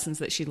about the lessons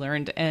that she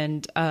learned,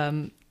 and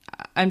I'm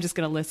just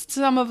going to list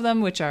some of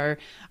them, which are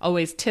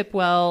always tip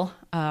well,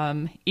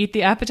 eat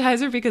the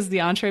appetizer because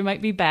the entree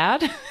might be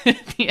bad.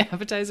 The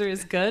appetizer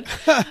is good.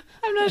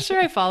 I'm not sure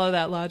I follow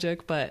that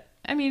logic, but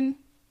I mean,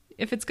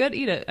 if it's good,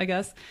 eat it, I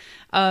guess.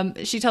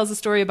 She tells a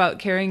story about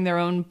carrying their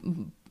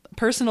own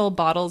personal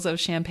bottles of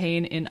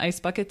champagne in ice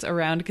buckets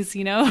around a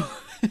casino.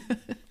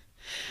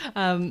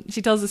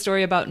 She tells a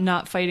story about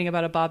not fighting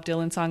about a Bob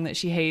Dylan song that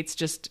she hates.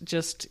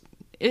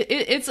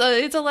 It's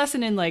a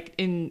lesson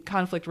in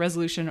conflict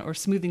resolution or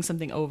smoothing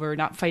something over,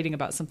 not fighting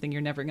about something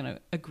you're never going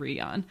to agree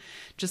on.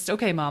 Just,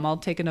 okay, Mom, I'll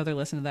take another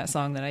listen to that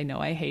song that I know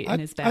I hate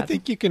and is bad. I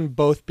think you can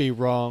both be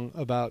wrong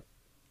about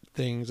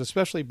things,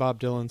 especially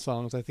Bob Dylan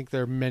songs. I think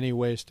there are many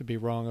ways to be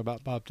wrong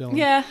about Bob Dylan.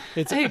 Yeah,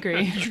 I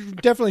agree. You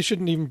definitely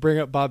shouldn't even bring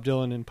up Bob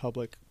Dylan in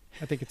public.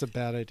 I think it's a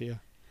bad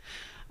idea.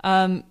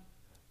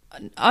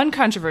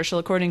 Uncontroversial,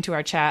 according to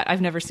our chat.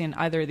 I've never seen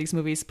either of these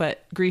movies,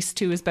 but Grease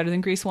 2 is better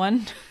than Grease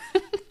 1. I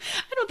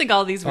don't think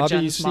all these were Bobby,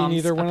 Jen's mom's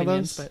either one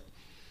opinions, of those?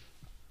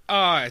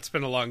 But It's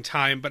been a long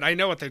time, but I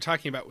know what they're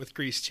talking about with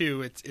Grease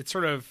 2. It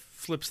sort of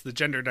flips the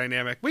gender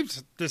dynamic.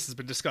 This has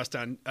been discussed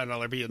on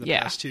LRB in the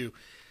past too.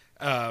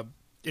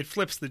 It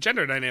flips the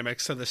gender dynamic,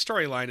 so the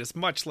storyline is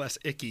much less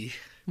icky.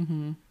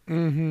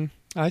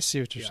 I see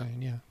what you're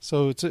saying. Yeah.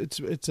 So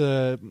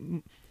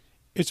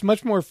it's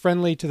much more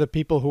friendly to the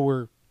people who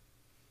were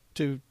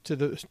to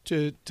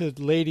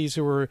ladies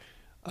who were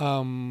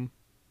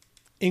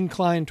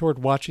inclined toward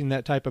watching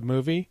that type of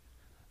movie.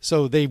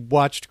 So they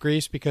watched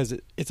Grease because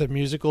it's a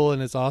musical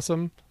and it's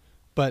awesome,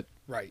 but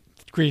Right.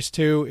 Grease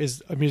 2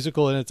 is a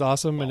musical and it's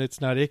awesome and it's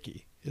not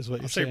icky. Is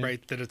what you're saying. I'll say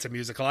right that it's a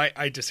musical.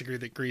 I disagree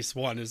that Grease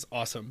 1 is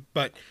awesome.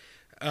 But,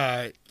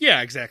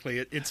 yeah, exactly.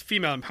 It's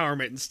female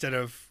empowerment instead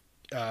of,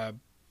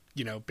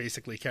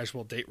 basically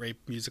casual date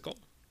rape musical.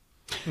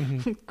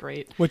 Mm-hmm.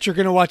 great. Which you're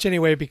going to watch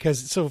anyway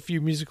because so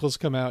few musicals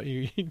come out.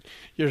 You're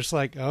just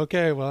like,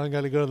 okay, well, I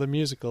got to go to the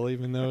musical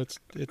even though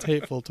it's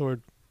hateful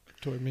toward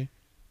me.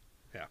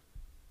 Yeah.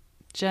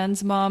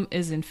 Jen's mom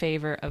is in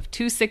favor of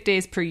 2 sick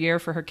days per year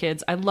for her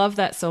kids. I love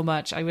that so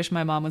much. I wish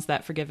my mom was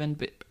that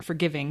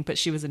forgiving, but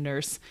she was a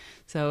nurse.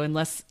 So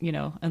unless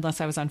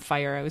I was on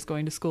fire, I was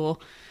going to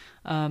school.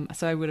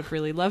 So I would have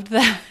really loved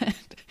that.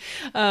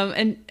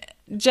 And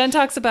Jen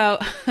talks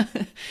about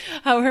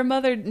how her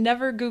mother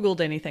never Googled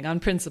anything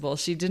on principle.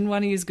 She didn't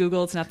want to use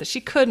Google. It's not that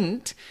she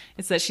couldn't.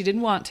 It's that she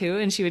didn't want to.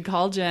 And she would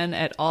call Jen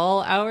at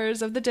all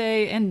hours of the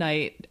day and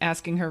night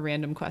asking her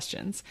random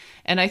questions.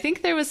 And I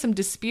think there was some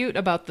dispute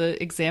about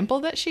the example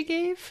that she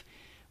gave,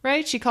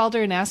 right? She called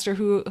her and asked her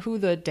who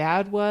the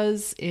dad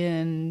was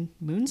in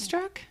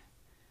Moonstruck,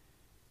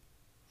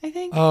 I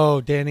think. Oh,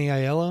 Danny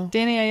Aiello?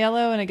 Danny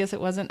Aiello, and I guess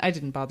it wasn't. I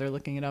didn't bother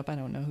looking it up. I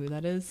don't know who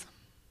that is.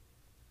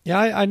 Yeah,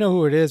 I know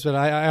who it is, but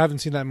I haven't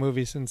seen that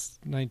movie since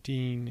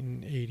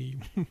 1980,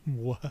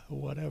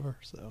 whatever.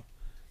 So,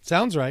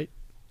 sounds right.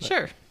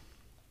 Sure.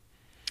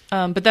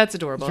 But that's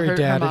adorable. Very Her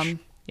daddish. mom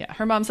Yeah,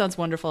 her mom sounds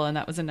wonderful, and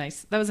that was a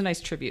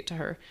nice tribute to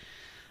her.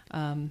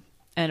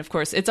 And of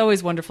course, it's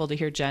always wonderful to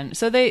hear Jen.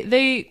 So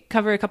they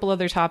cover a couple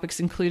other topics,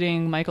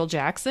 including Michael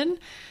Jackson.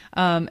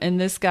 And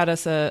this got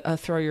us a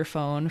throw your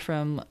phone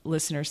from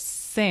listener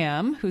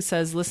Sam, who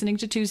says, listening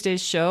to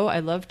Tuesday's show, I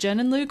love Jen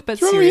and Luke, but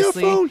throw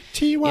seriously. Your phone,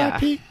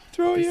 TYP. Yeah,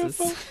 throw your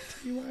phone,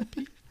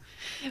 TYP.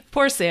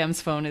 Poor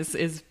Sam's phone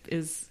is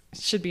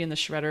should be in the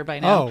shredder by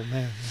now. Oh,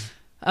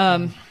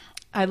 man.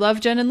 I love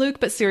Jen and Luke,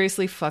 but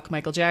seriously, fuck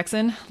Michael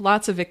Jackson.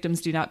 Lots of victims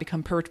do not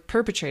become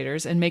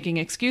perpetrators, and making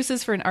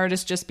excuses for an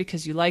artist just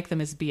because you like them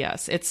is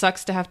BS. It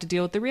sucks to have to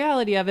deal with the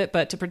reality of it,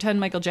 but to pretend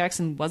Michael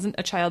Jackson wasn't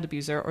a child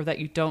abuser or that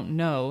you don't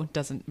know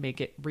doesn't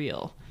make it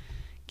real.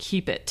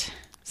 Keep it.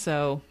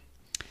 So,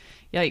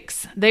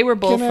 yikes. They were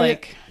both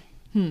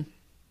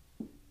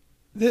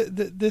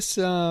This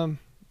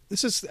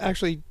is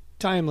actually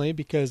timely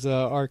because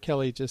R.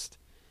 Kelly just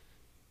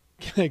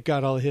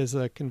got all his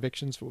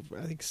convictions for,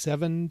 I think,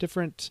 7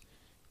 different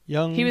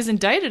young. He was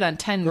indicted on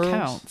 10 girls.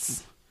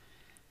 counts.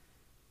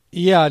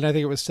 Yeah, and I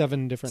think it was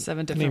 7 different.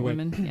 7 different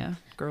women, yeah,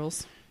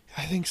 girls.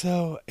 I think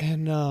so.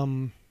 And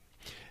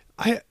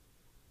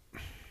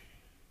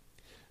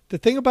the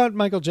thing about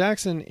Michael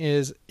Jackson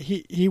is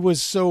he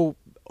was so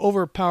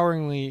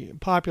overpoweringly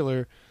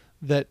popular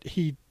that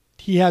he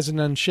has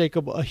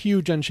a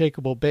huge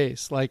unshakable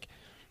base. Like,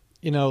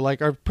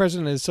 like our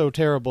president is so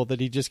terrible that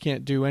he just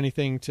can't do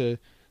anything to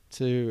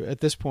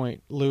at this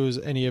point lose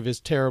any of his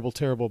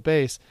terrible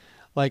base.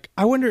 Like,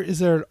 I wonder, is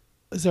there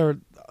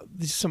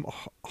some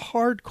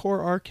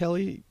hardcore R.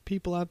 Kelly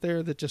people out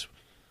there that just,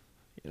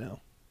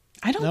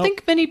 I don't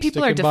think many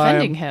people are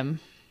defending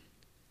him.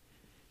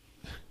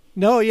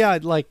 No, yeah,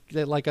 like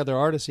other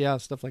artists, yeah,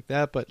 stuff like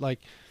that. But like,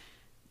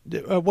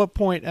 at what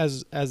point,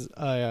 as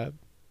a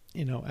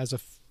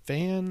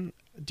fan,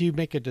 do you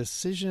make a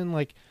decision?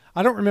 Like,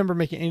 I don't remember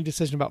making any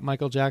decision about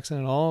Michael Jackson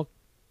at all,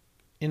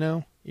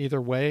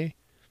 either way.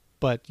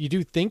 But you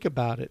do think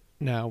about it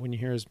now when you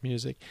hear his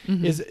music.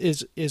 Mm-hmm.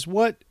 Is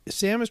what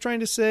Sam is trying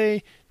to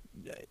say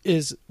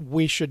is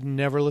we should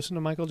never listen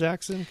to Michael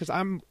Jackson? Because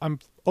I'm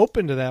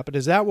open to that, but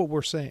is that what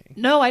we're saying?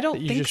 No, I don't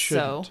think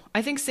so.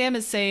 I think Sam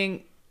is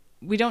saying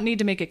we don't need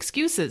to make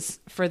excuses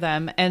for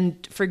them,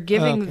 and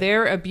forgiving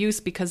their abuse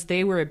because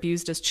they were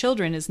abused as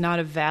children is not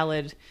a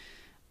valid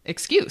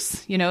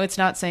excuse. It's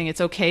not saying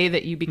it's okay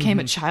that you became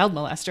a child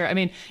molester. I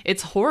mean,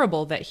 it's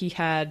horrible that he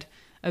had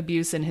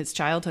abuse in his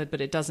childhood, but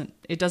it doesn't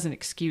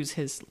excuse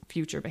his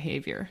future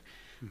behavior.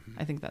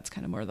 I think that's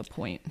kind of more the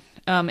point.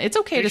 It's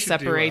okay to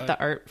separate the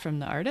art from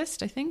the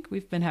artist. I think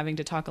we've been having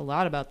to talk a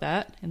lot about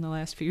that in the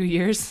last few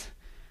years.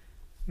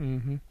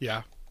 Mm-hmm.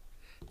 Yeah,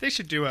 they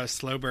should do a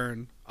slow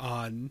burn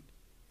on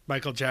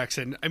Michael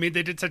Jackson. I mean,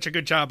 they did such a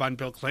good job on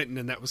Bill Clinton,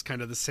 and that was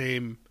kind of the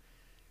same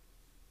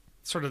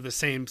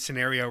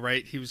scenario,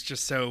 right? He was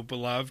just so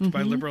beloved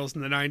by liberals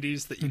in the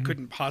 90s that you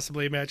couldn't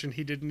possibly imagine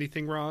he did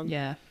anything wrong.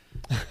 Yeah.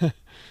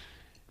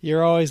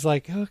 You're always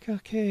like,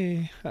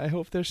 okay, I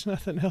hope there's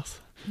nothing else.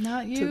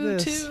 Not you,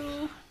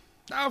 too.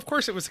 Oh, of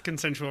course it was a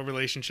consensual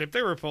relationship.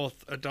 They were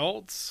both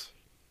adults.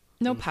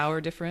 No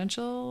power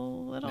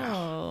differential at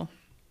all.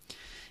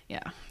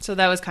 Yeah, so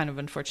that was kind of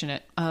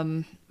unfortunate.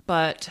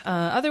 But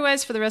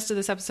otherwise, for the rest of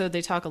this episode,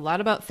 they talk a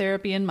lot about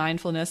therapy and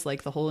mindfulness,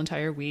 like the whole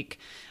entire week.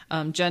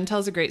 Jen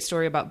tells a great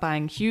story about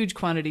buying huge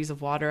quantities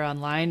of water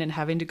online and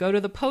having to go to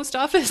the post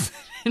office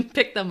and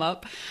pick them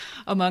up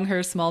among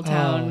her small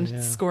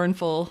town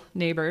scornful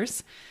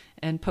neighbors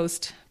and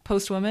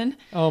postwomen.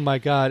 Oh my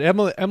God,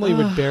 Emily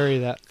would bury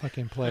that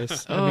fucking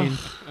place. I mean,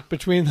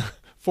 between the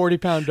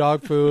 40-pound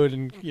dog food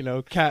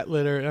and cat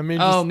litter. I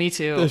mean, me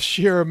too. The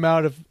sheer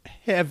amount of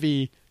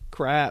heavy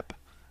crap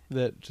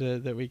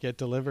that we get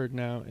delivered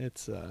now.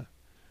 It's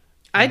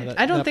I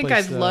don't think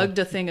I've lugged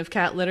a thing of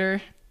cat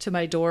litter to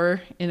my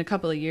door in a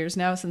couple of years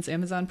now since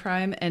Amazon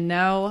Prime, and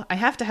now I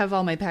have to have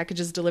all my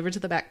packages delivered to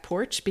the back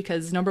porch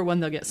because number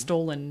 1, they'll get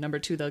stolen, number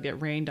 2, they'll get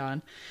rained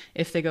on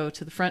if they go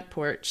to the front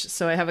porch.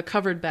 So I have a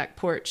covered back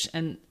porch,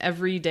 and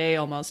every day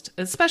almost,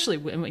 especially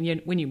when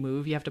you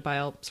move, you have to buy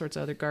all sorts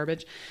of other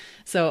garbage.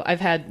 So I've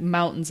had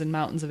mountains and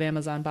mountains of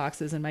Amazon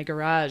boxes, and my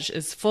garage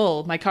is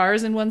full. My car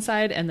is in one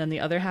side, and then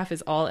the other half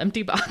is all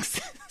empty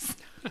boxes.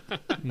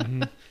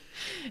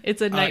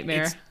 It's a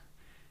nightmare.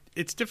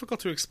 It's difficult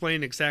to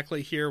explain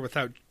exactly here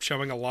without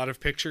showing a lot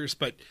of pictures,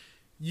 but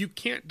you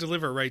can't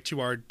deliver right to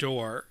our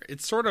door.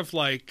 It's sort of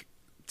like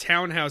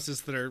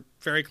townhouses that are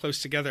very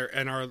close together,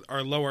 and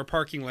our lower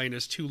parking lane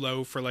is too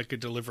low for like a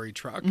delivery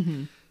truck.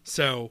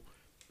 So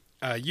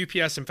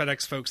UPS and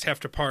FedEx folks have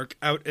to park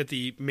out at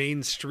the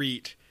main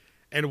street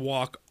and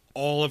walk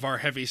all of our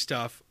heavy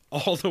stuff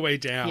all the way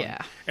down.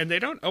 Yeah. And they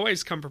don't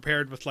always come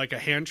prepared with like a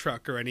hand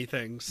truck or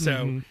anything.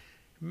 So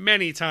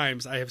many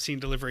times I have seen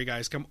delivery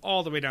guys come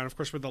all the way down. Of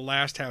course, we're the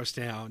last house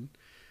down.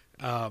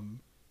 And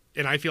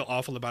I feel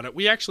awful about it.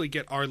 We actually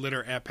get our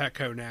litter at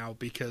Petco now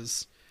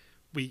because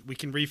we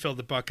can refill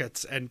the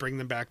buckets and bring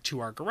them back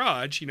to our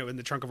garage, in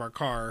the trunk of our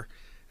car.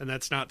 And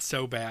that's not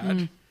so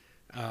bad.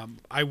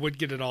 I would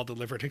get it all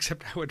delivered,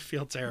 except I would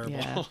feel terrible.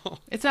 Yeah.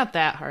 It's not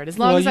that hard. As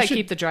long as I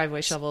keep the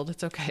driveway shoveled,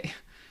 it's okay.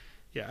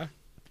 Yeah.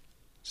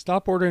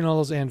 Stop ordering all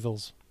those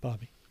anvils,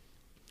 Bobby.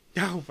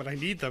 No, but I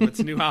need them. It's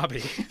a new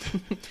hobby.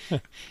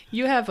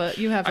 You have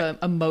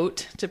a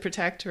moat to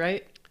protect,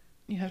 right?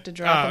 You have to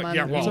drop them on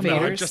yeah, well, no,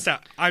 invaders.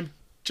 I'm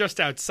just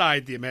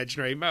outside the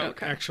imaginary moat,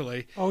 Okay.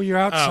 actually. Oh, you're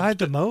outside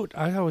the moat?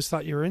 I always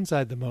thought you were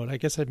inside the moat. I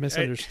guess I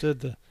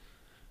misunderstood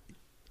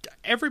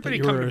Everybody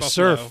that you come were to a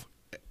Buffalo, serf.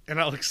 and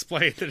I'll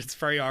explain that it's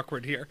very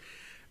awkward here.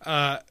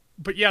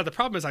 But yeah, the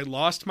problem is I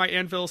lost my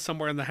anvil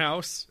somewhere in the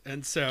house,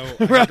 and so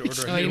I had to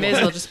order a Oh, new you may one.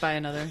 as well just buy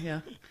another.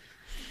 Yeah,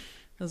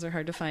 those are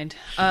hard to find.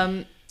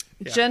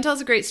 Jen tells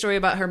a great story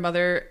about her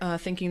mother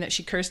thinking that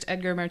she cursed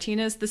Edgar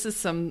Martinez. This is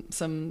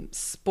some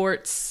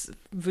sports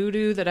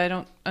voodoo that I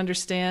don't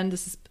understand.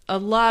 This is a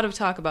lot of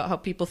talk about how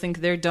people think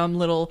their dumb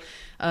little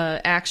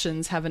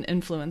actions have an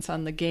influence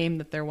on the game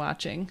that they're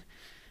watching.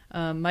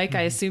 Mike,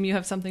 I assume you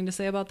have something to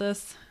say about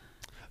this.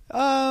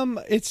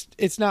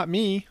 It's not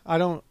me. I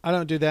don't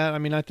do that. I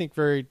mean, I think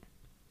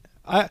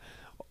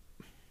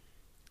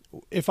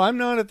if I'm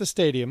not at the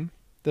stadium,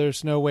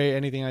 there's no way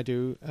anything I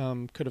do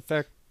could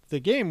affect the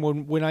game.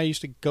 When I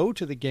used to go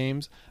to the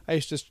games, I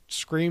used to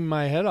scream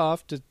my head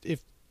off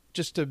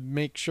just to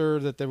make sure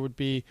that there would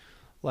be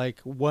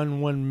like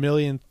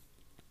 1/1,000,000th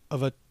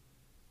of a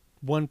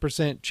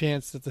 1%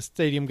 chance that the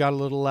stadium got a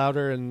little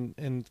louder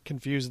and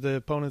confused the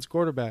opponent's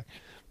quarterback.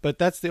 But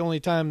that's the only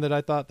time that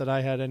I thought that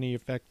I had any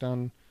effect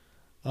on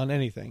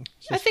anything.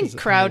 I think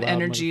crowd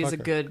energy is a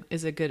good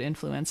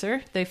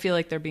influencer. They feel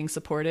like they're being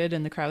supported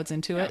and the crowd's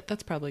into it.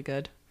 That's probably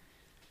good.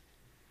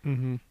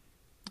 Mm-hmm.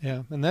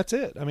 Yeah, and that's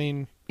it. I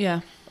mean,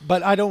 yeah.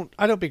 But I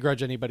don't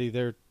begrudge anybody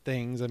their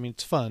things. I mean,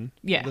 it's fun.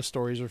 Yeah. The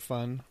stories are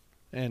fun,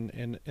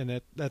 and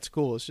that's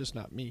cool. It's just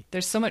not me.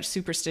 There's so much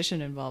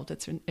superstition involved.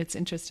 It's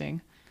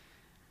interesting.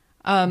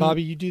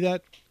 Bobby, you do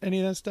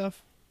any of that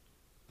stuff?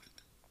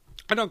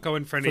 I don't go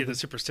in for any of the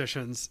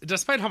superstitions,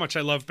 despite how much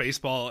I love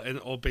baseball and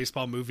old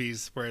baseball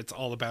movies where it's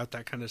all about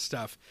that kind of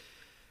stuff.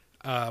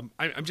 I'm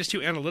just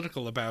too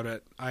analytical about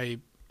it. I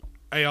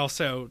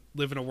also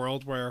live in a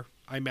world where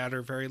I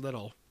matter very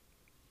little.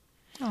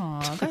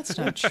 Aw, that's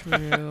not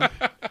true.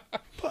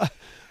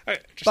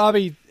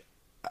 Bobby,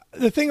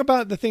 the thing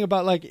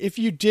about like if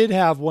you did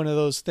have one of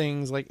those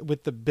things like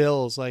with the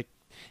Bills, like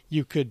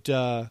you could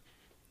go,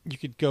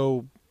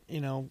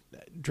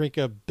 drink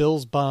a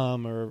Bills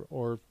bomb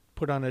or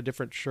put on a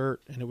different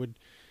shirt and it would,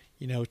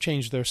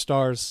 change their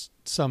stars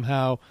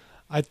somehow.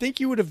 I think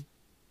you would have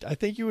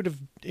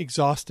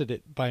exhausted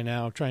it by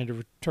now trying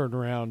to turn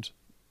around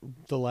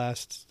the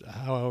last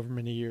however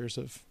many years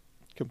of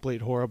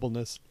complete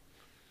horribleness.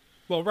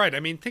 Well, right. I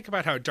mean, think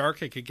about how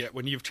dark it could get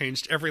when you've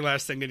changed every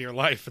last thing in your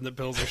life and the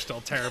Bills are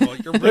still terrible.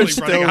 You're really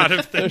running out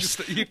of things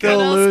that you still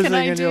can. losing,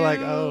 and you're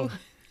like, oh,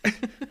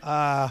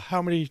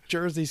 how many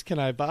jerseys can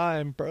I buy?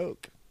 I'm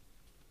broke.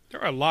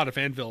 There are a lot of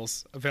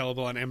anvils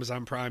available on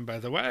Amazon Prime, by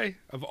the way,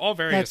 of all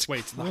various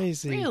weights.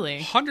 Crazy. Really?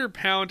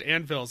 100-pound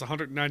anvil is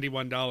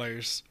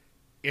 $191,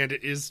 and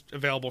it is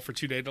available for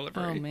 2-day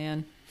delivery. Oh,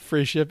 man.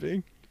 Free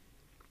shipping.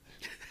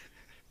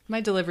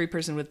 My delivery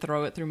person would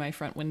throw it through my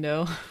front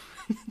window.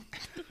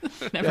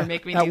 Never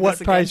make me do At this what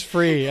again. price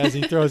free as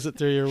he throws it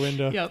through your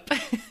window? Yep.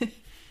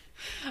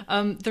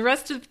 The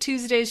rest of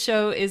Tuesday's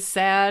show is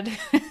sad.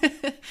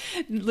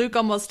 Luke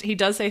he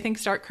does, I think,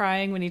 start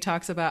crying when he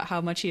talks about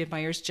how much he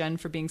admires Jen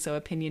for being so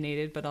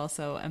opinionated but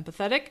also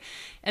empathetic.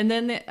 And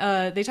then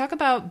they talk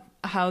about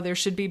how there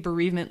should be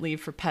bereavement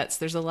leave for pets.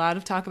 There's a lot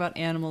of talk about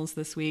animals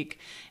this week.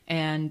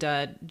 And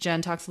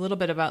Jen talks a little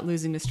bit about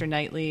losing Mr.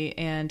 Knightley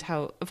and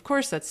how, of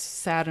course, that's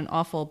sad and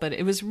awful. But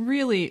it was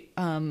really,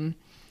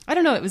 I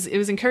don't know, it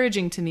was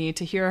encouraging to me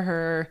to hear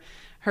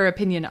her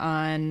opinion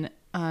on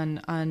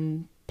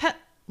pet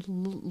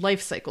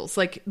life cycles.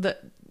 Like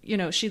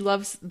she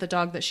loves the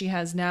dog that she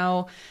has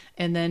now,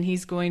 and then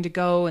he's going to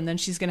go, and then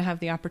she's going to have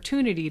the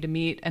opportunity to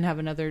meet and have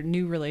another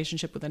new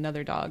relationship with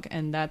another dog,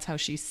 and that's how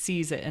she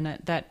sees it, and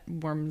that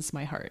warms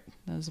my heart.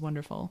 That was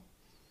wonderful.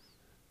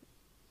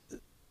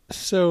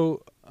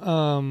 So,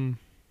 about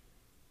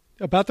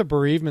the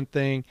bereavement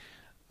thing,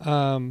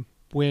 when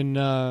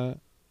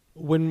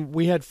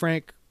we had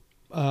Frank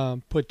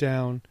put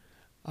down,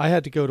 I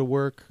had to go to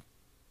work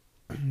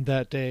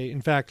that day.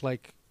 In fact,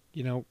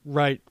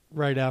 right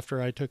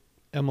after I took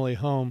Emily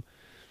home,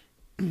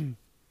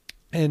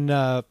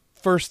 and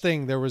first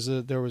thing there was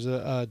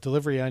a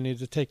delivery I needed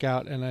to take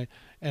out, and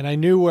I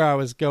knew where I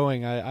was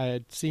going.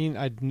 I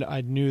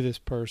knew this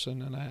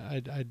person, and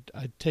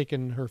I'd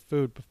taken her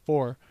food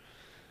before,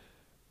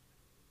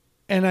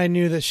 and I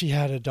knew that she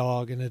had a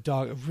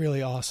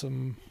really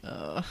awesome,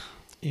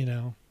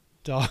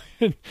 dog.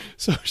 And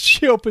so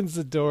she opens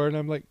the door, and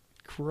I'm like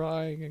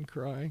crying and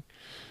crying.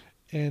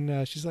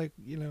 And she's like,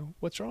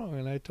 what's wrong?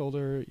 And I told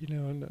her,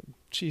 and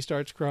she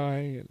starts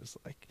crying, and it's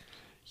like,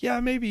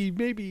 yeah, maybe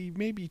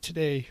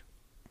today,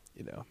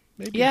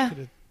 maybe Yeah. I could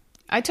have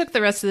I took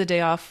the rest of the day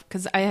off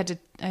because I had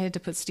to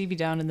put Stevie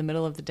down in the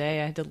middle of the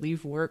day. I had to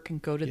leave work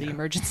and go to the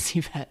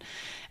emergency vet.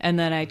 And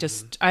then I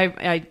just,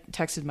 I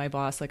texted my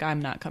boss, like, I'm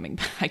not coming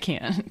back. I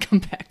can't come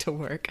back to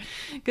work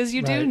because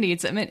you do need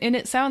some. And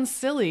it sounds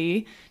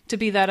silly to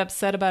be that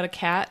upset about a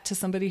cat to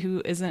somebody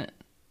who isn't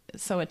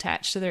so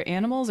attached to their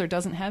animals or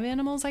doesn't have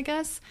animals, I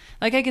guess.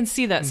 Like, I can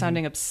see that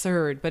sounding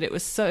absurd, but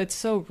it's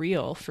so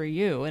real for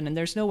you. And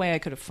there's no way I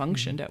could have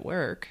functioned at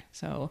work.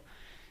 So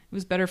it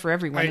was better for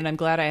everyone, and I'm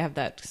glad I have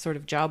that sort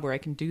of job where I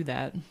can do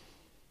that.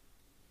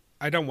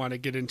 I don't want to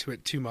get into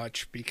it too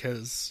much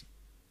because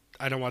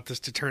I don't want this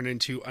to turn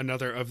into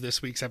another of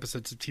this week's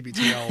episodes of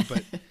TBTL,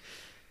 but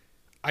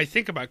I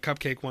think about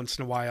Cupcake once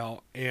in a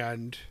while,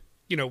 and,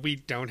 you know, we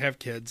don't have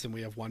kids, and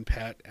we have one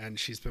pet, and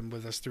she's been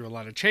with us through a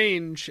lot of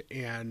change,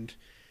 and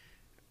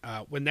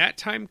when that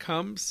time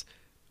comes,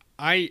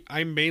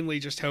 I'm mainly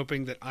just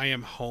hoping that I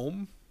am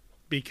home,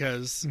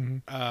 because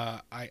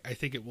I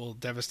think it will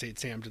devastate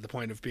Sam to the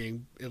point of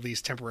being at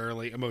least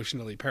temporarily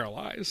emotionally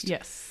paralyzed.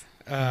 Yes.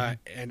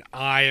 And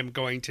I am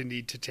going to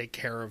need to take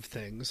care of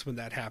things when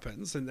that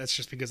happens. And that's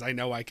just because I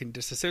know I can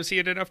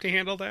disassociate enough to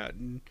handle that.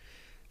 And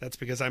that's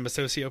because I'm a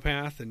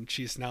sociopath and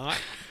she's not.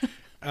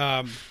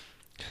 But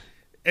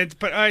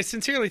I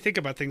sincerely think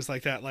about things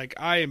like that. Like,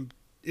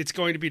 it's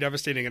going to be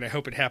devastating, and I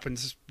hope it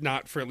happens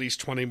not for at least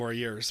 20 more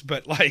years.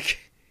 But, like,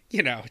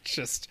 you know, it's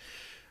just...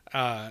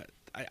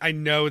 I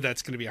know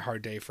that's going to be a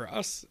hard day for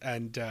us,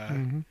 and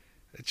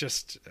it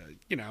just,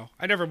 you know,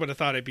 I never would have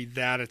thought I'd be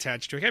that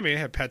attached to it. I mean, I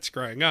had pets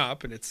growing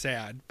up, and it's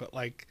sad, but,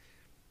 like,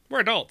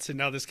 we're adults, and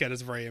now this cat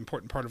is a very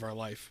important part of our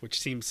life, which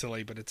seems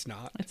silly, but it's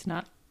not. It's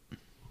not.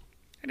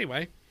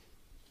 Anyway.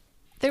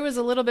 There was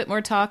a little bit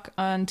more talk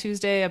on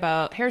Tuesday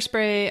about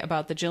Hairspray,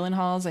 about the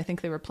Gyllenhaals. I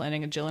think they were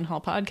planning a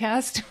Gyllenhaal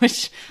podcast,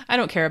 which I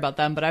don't care about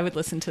them, but I would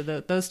listen to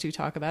those two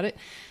talk about it.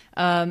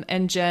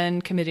 And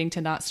Jen committing to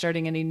not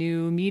starting any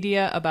new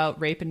media about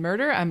rape and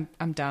murder. I'm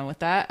down with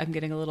that. I'm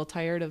getting a little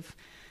tired of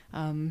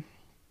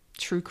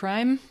true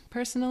crime,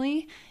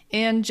 personally.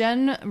 And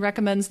Jen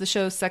recommends the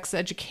show Sex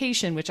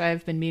Education, which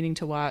I've been meaning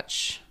to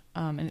watch,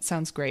 and it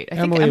sounds great. I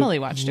think Emily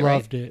watched it, right?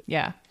 Loved it.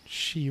 Yeah.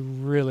 She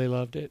really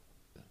loved it.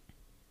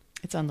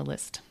 It's on the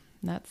list.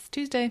 That's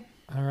Tuesday.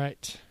 All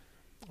right.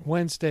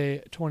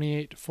 Wednesday,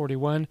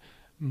 28-41,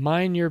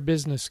 Mind Your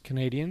Business,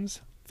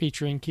 Canadians,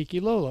 featuring Kiki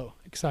Lolo.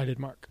 Excited,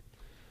 Mark.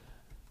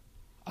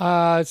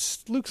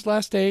 It's Luke's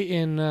last day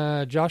in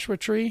Joshua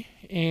Tree,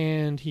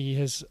 and he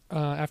has,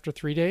 after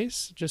 3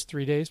 days, just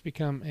 3 days,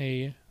 become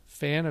a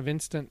fan of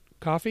instant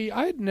coffee.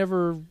 I had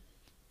never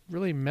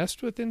really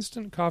messed with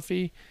instant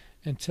coffee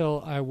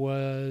until I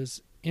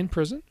was in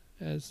prison.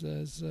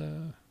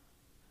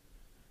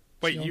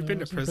 Wait, you've been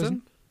to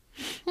prison?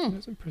 I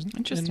was in prison.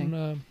 Interesting.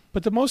 And,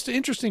 but the most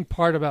interesting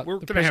part about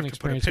the prison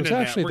experience was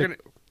actually we're going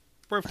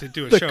to have to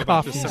do a show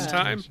about this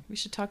sometime. We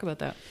should talk about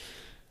that.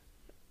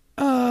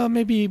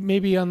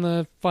 Maybe on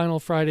the final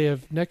Friday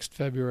of next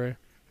February.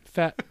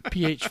 Fat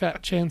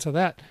chance of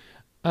that.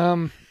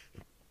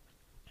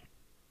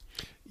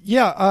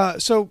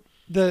 So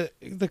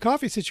the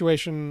coffee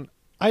situation,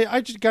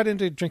 I just got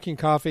into drinking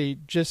coffee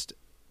just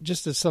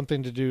as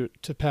something to do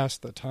to pass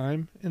the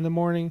time in the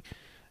morning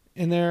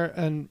in there,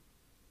 and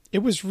it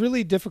was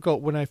really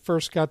difficult when I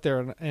first got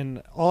there,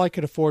 and all I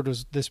could afford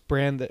was this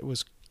brand that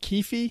was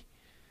Keefe,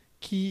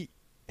 Keefe.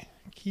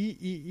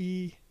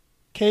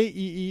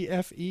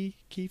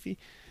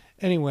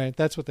 Anyway,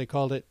 that's what they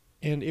called it,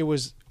 and it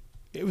was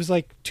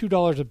like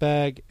 $2 a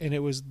bag, and it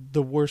was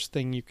the worst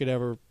thing you could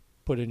ever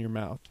put in your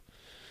mouth.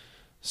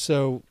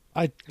 So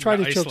I tried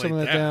to choke some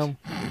of that down.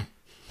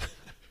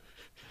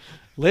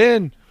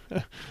 Lynn.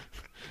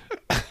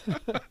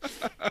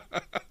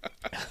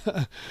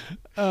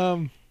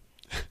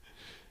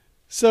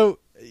 So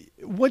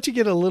once you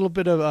get a little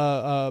bit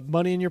of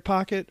money in your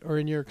pocket or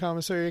in your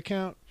commissary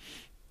account,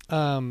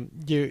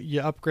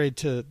 you upgrade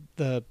to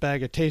the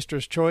bag of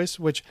Taster's Choice,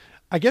 which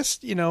I guess,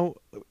 you know,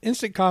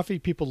 instant coffee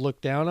people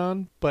look down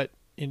on, but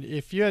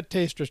if you had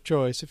Taster's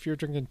Choice, if you're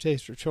drinking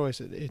Taster's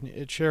Choice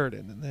at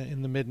Sheridan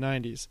in the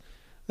mid-90s,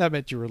 that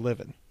meant you were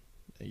living.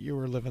 You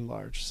were living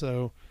large.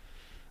 So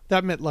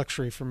that meant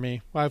luxury for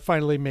me. I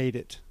finally made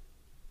it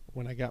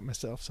when I got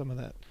myself some of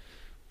that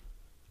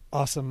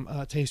awesome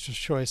Taster's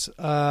Choice.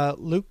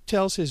 Luke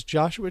tells his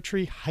Joshua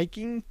Tree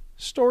hiking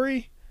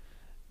story,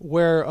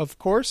 where, of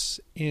course,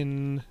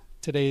 in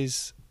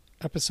today's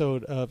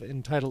episode of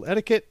Entitled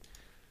Etiquette,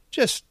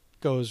 just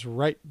goes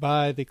right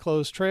by the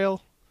closed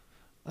trail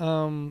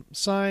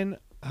sign.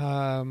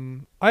 I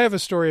have a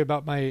story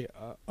about my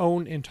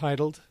own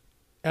Entitled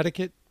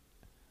Etiquette.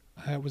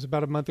 It was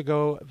about a month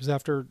ago. It was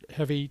after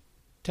heavy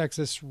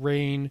Texas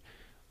rain,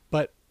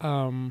 but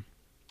I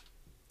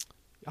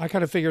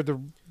kind of figured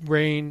the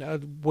rain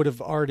would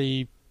have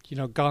already,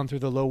 gone through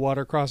the low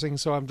water crossing.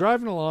 So I'm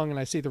driving along and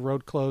I see the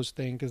road closed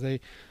thing, because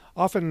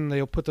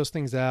they'll put those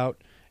things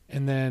out,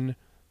 and then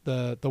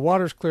the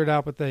water's cleared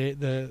out, but they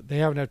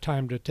haven't had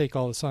time to take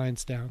all the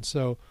signs down.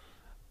 So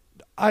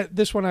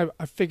this one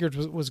I figured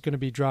was going to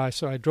be dry.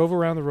 So I drove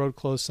around the road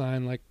closed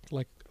sign like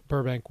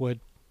Burbank would,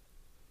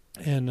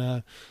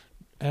 and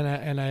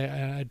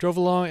I drove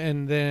along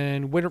and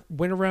then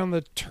went around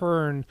the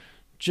turn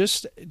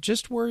just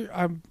where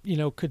I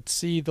could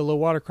see the low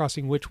water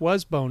crossing, which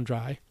was bone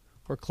dry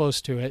or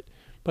close to it.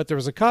 But there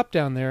was a cop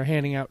down there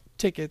handing out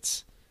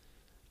tickets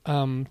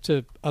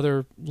to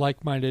other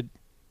like-minded,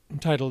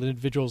 entitled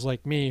individuals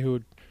like me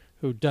who'd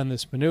done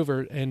this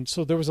maneuver. And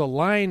so there was a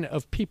line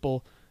of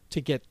people to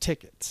get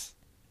tickets.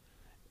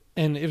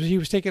 And he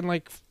was taking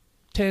like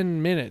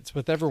 10 minutes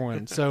with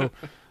everyone. So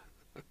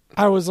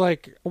I was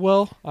like,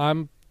 well,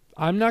 I'm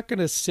not going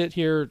to sit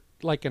here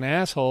like an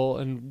asshole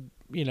and,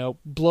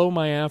 blow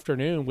my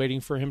afternoon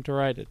waiting for him to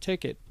write a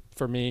ticket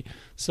for me.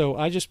 So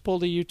I just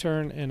pulled a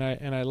U-turn and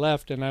I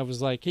left, and I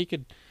was like, he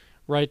could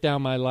write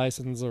down my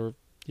license or,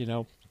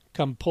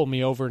 come pull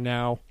me over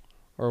now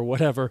or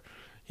whatever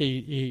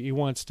he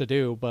wants to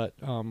do. But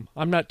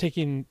I'm not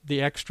taking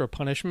the extra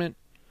punishment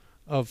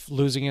of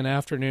losing an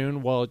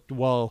afternoon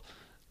while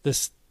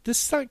this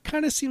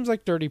kind of seems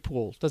like dirty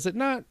pool. Does it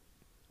not?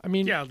 I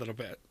mean, yeah, a little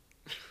bit.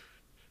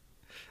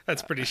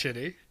 That's pretty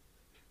shitty.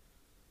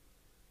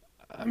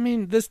 I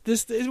mean,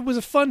 it was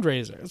a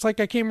fundraiser. It's like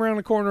I came around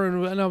the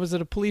corner and I was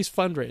at a police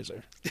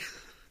fundraiser.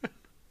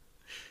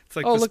 It's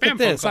like, oh, the look spam at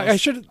this! phone I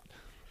calls.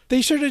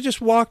 They should have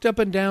just walked up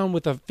and down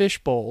with a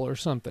fishbowl or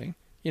something,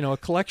 a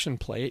collection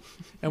plate,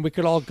 and we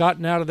could all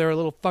gotten out of there a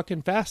little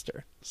fucking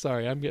faster.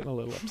 Sorry, I'm getting a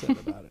little upset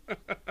about it.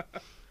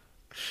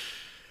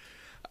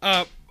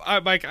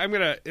 Mike, I'm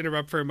going to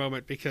interrupt for a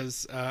moment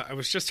because I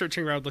was just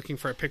searching around looking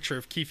for a picture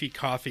of Keefe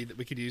Coffee that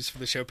we could use for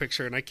the show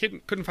picture, and I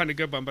couldn't find a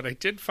good one, but I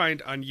did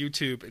find on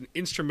YouTube an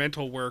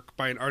instrumental work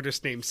by an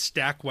artist named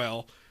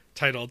Stackwell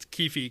titled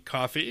Keefe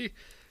Coffee.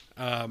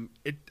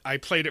 I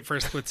played it for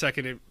a split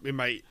second in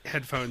my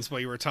headphones while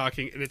you were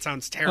talking, and it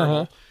sounds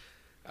terrible.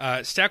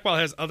 Stackwell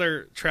has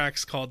other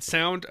tracks called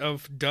Sound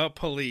of Da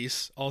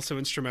Police, also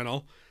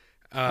instrumental.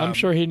 I'm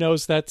sure he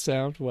knows that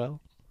sound well.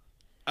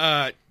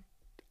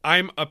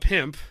 I'm a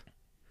Pimp,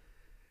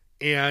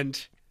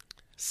 and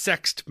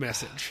Sext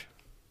Message,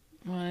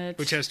 What?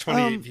 which has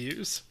 28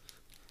 views.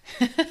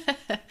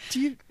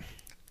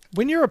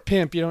 When you're a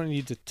pimp, you don't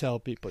need to tell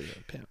people you're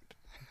a pimp.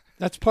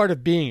 That's part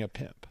of being a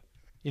pimp.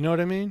 You know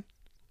what I mean?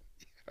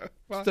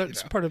 Well,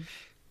 That's part of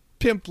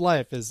pimp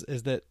life is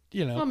that,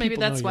 Well, maybe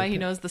people that's know why you're a he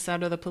pimp. knows the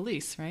sound of the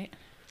police, right?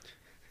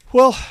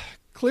 Well,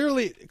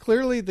 clearly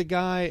the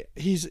guy,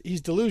 he's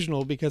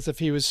delusional, because if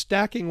he was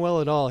stacking well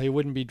at all, he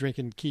wouldn't be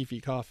drinking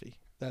Keefe coffee.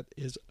 That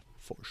is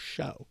for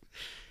show.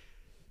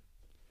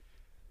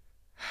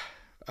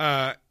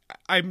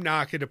 I'm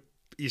not going to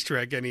Easter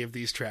egg any of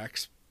these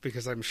tracks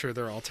because I'm sure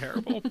they're all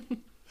terrible.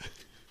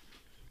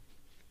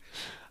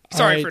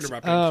 Sorry for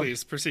interrupting.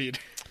 Please proceed.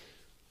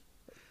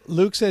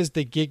 Luke says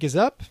the gig is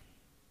up.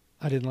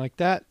 I didn't like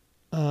that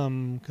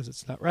because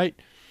it's not right.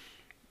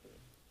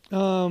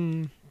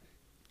 There's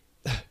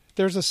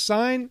a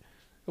sign.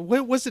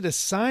 What was it? A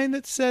sign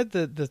that said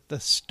that the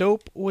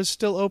stope was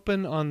still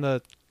open on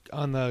the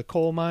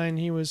coal mine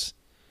he was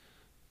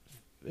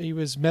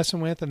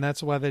messing with, and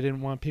that's why they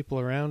didn't want people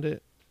around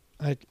it.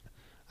 I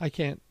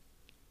can't.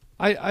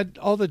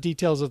 All the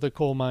details of the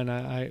coal mine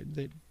I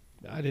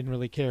didn't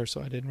really care,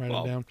 so I didn't write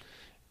them down.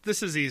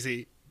 This is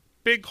easy.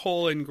 Big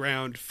hole in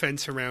ground,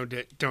 fence around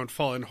it. Don't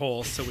fall in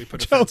holes, so we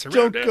put a fence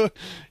around it. Go.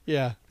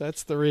 Yeah,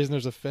 that's the reason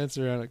there's a fence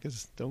around it,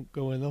 because don't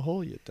go in the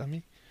hole, you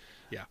dummy.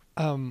 Yeah.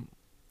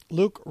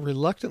 Luke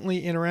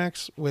reluctantly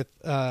interacts with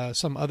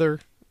some other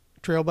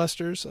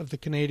trailbusters of the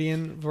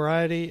Canadian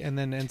variety, and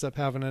then ends up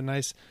having a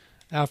nice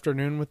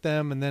afternoon with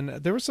them. And then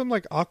there was some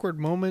like awkward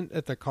moment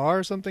at the car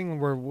or something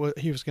where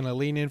he was going to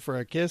lean in for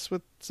a kiss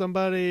with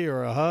somebody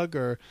or a hug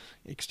or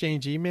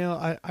exchange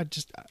email.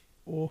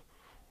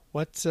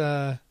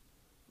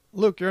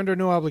 Luke, you're under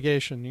no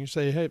obligation. You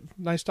say, hey,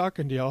 nice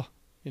talking to y'all.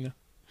 We'll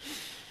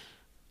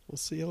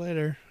see you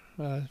later.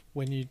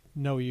 When you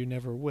know you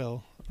never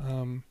will.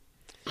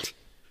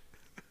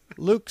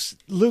 Luke,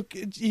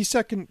 he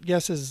second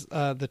guesses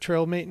the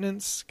trail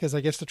maintenance, because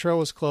I guess the trail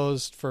was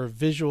closed for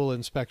visual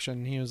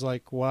inspection. He was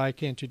like, why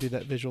can't you do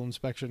that visual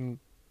inspection,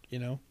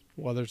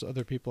 while there's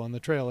other people on the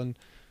trail? And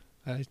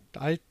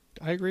I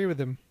agree with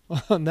him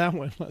on that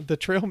one. The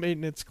trail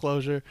maintenance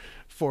closure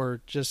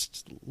for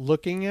just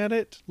looking at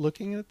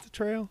the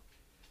trail.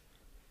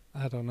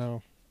 I don't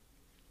know.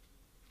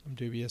 I'm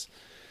dubious.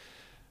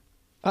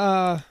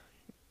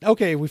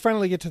 Okay, we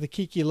finally get to the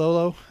Kiki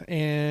Lolo,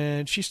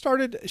 and she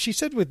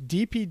said with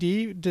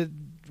DPD,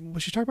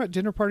 was she talking about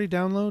Dinner Party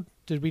Download?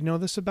 Did we know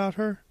this about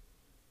her?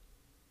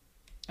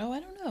 Oh, I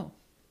don't know.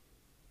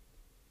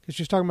 Because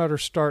she was talking about her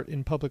start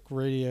in public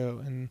radio,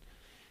 and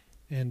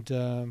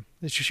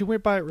she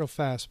went by it real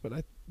fast,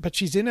 but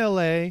she's in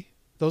LA.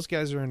 Those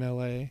guys are in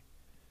LA. I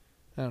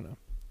don't know.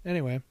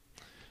 Anyway,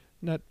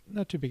 not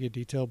too big a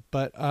detail,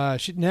 but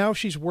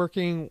she's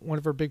working. One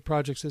of her big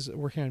projects is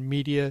working on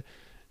media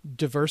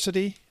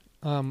diversity,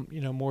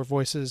 more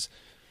voices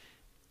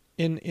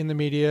in the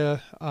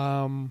media.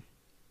 And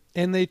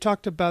they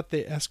talked about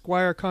the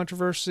Esquire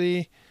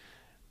controversy.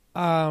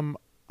 I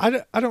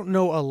don't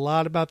know a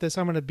lot about this.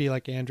 I'm going to be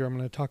like Andrew. I'm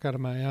going to talk out of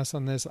my ass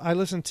on this. I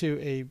listened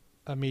to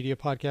media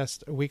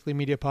podcast, a weekly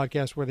media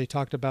podcast, where they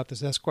talked about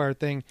this Esquire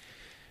thing.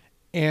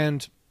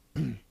 And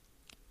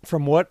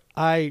from what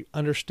I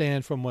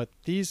understand from what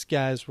these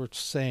guys were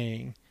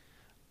saying,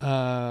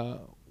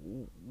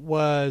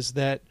 was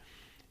that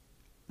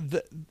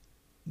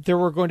there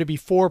were going to be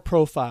 4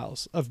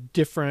 profiles of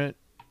different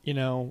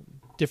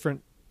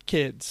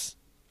kids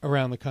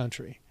around the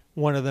country.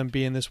 One of them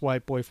being this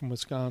white boy from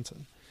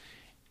Wisconsin.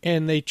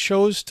 And they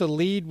chose to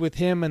lead with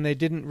him, and they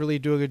didn't really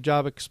do a good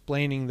job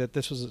explaining that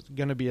this was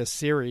going to be a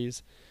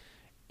series.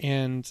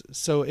 And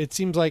so it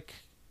seems like,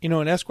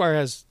 and Esquire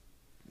has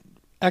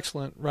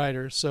excellent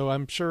writers, so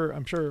I'm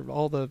sure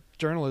all the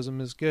journalism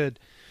is good.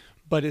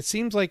 But it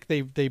seems like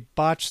they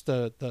botched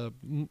the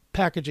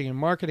packaging and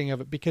marketing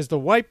of it, because the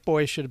white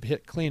boy should have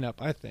hit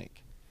cleanup, I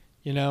think.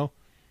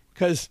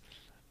 Because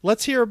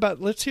let's hear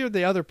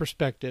the other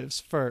perspectives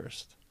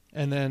first,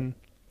 and then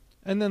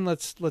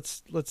let's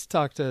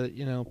talk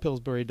to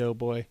Pillsbury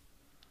Doughboy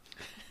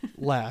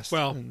last.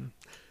 Well,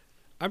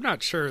 I'm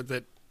not sure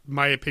that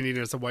my opinion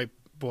as a white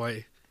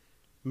boy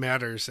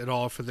matters at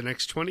all for the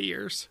next 20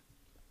 years.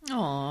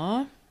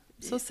 Aw,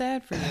 so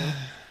sad for you.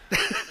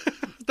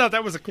 No,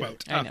 that was a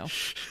quote. I know.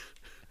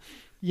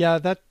 Yeah,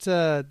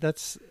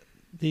 that's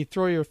the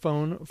Throw Your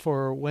Phone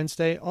for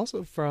Wednesday.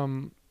 Also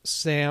from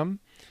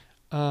Sam.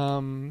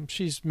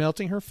 She's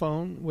melting her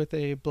phone with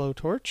a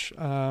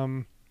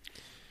blowtorch.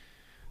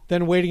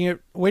 Then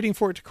waiting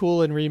for it to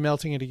cool and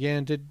remelting it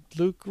again. Did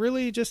Luke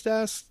really just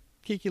ask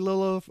Kiki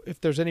Lolo if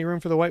there's any room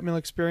for the white male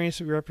experience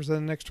to be represented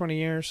in the next 20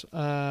 years?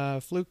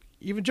 Luke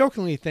even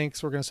jokingly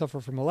thinks we're going to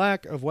suffer from a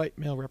lack of white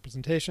male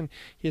representation.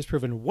 He has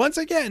proven once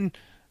again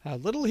how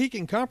little he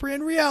can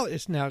comprehend reality.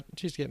 Now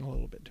she's getting a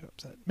little bit too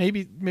upset.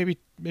 Maybe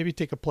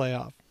take a play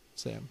off,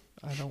 Sam.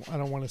 I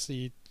don't want to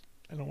see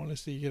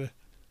you get a,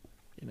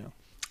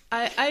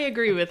 I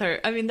agree with her.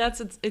 I mean,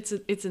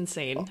 it's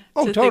insane.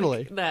 Oh, to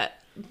totally. Think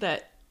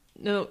that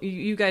no,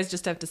 you guys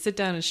just have to sit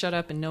down and shut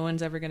up, and no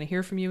one's ever going to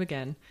hear from you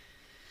again.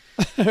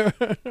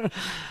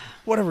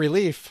 What a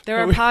relief. There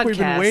are podcasts. We've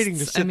been waiting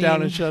to sit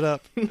down and shut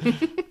up.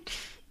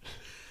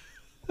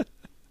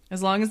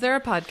 As long as there are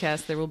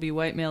podcasts, there will be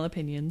white male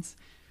opinions.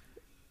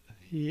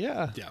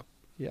 Yeah.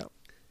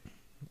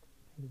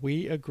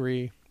 We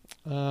agree.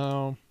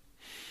 Let's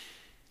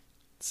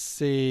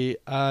see.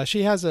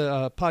 She has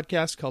a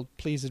podcast called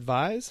Please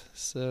Advise.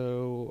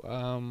 So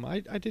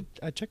I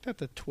checked out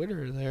the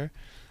Twitter there.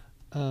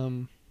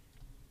 They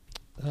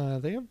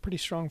have a pretty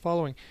strong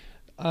following.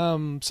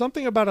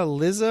 Something about a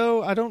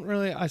Lizzo. I don't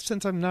really.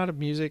 Since I'm not a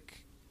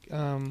music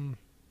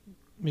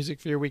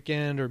for your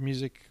weekend or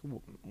music.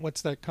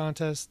 What's that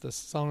contest? The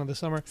Song of the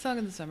Summer. Song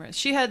of the Summer.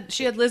 She had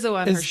Lizzo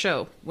on her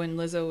show when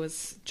Lizzo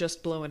was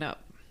just blowing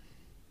up,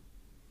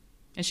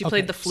 and she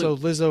played the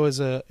flute. So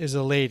Lizzo is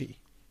a lady.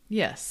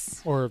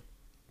 Yes. Or,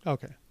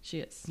 okay. She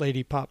is.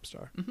 Lady pop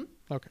star. Mm-hmm.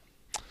 Okay.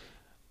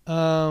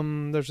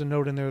 There's a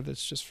note in there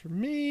that's just for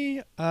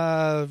me.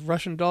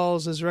 Russian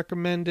Dolls is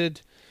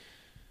recommended.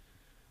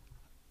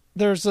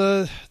 There's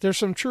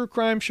some true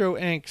crime show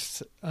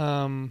angst.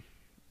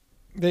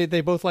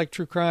 They both like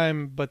true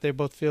crime, but they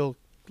both feel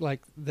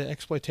like the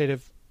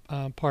exploitative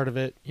part of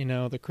it.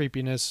 The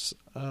creepiness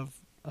of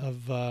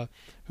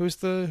who's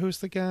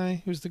the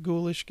guy? Who's the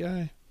ghoulish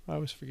guy? I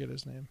always forget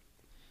his name.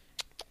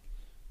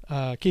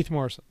 Keith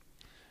Morrison.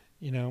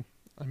 I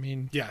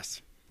mean,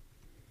 yes,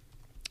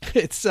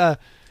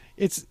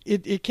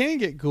 it can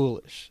get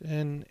ghoulish,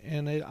 and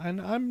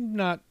I'm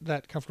not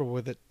that comfortable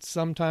with it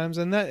sometimes.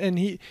 And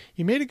he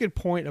made a good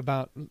point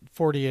about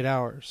 48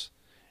 Hours.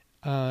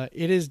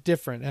 It is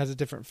different, it has a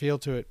different feel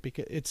to it,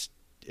 because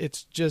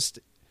it's just,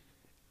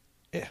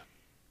 I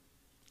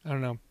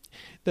don't know,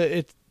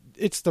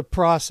 it's the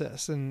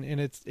process, and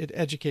it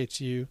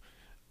educates you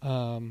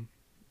on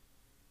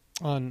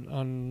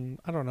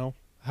I don't know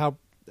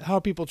how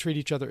people treat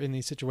each other in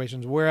these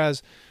situations.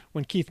 Whereas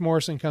when Keith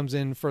Morrison comes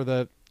in for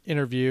the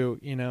interview,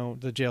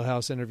 the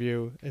jailhouse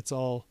interview, it's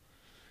all,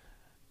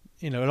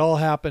 it all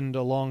happened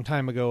a long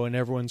time ago, and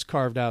everyone's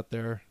carved out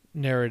their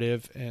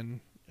narrative, and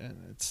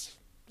it's,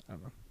 I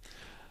don't know.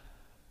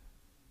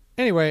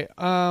 Anyway,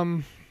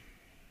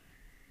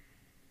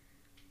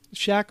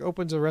 Shaq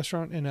opens a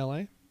restaurant in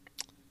LA.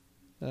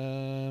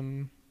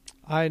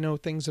 I know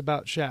things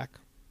about Shaq.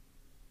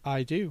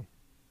 I do.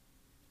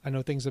 I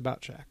know things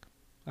about Shaq.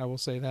 I will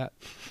say that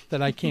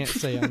I can't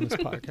say on this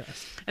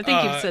podcast. I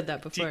think you've said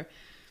that before.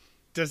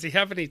 Does he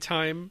have any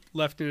time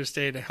left in his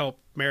day to help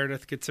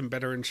Meredith get some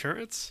better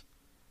insurance?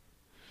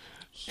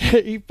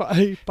 He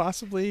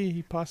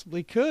possibly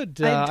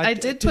could. I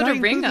did put a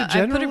ring.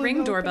 I put a ring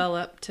open? doorbell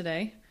up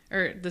today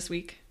or this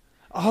week.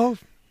 Oh,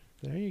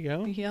 there you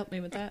go. He helped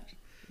me with that.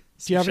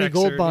 Do you have any Shaq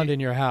Gold Surrey. Bond in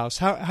your house?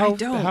 How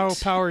don't. how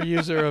power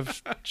user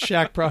of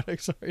Shaq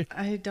products are you?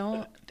 I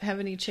don't have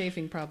any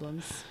chafing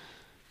problems.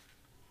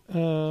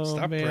 Oh,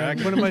 Stop man.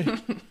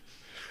 bragging.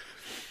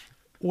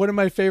 One of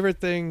my favorite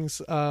things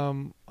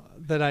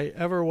that I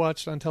ever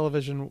watched on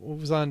television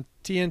was on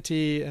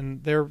TNT,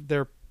 and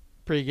their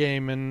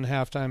pregame and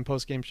halftime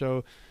postgame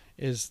show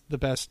is the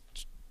best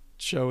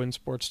show in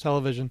sports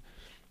television.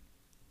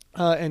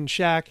 And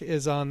Shaq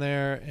is on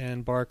there,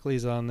 and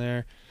Barkley's on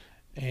there,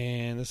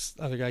 and this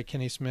other guy,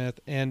 Kenny Smith,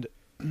 and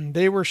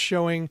they were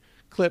showing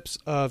clips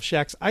of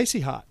Shaq's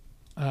Icy Hot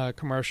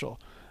commercial,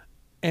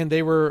 and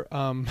they were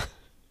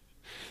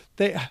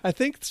I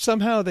think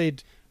somehow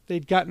they'd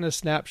gotten a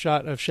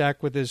snapshot of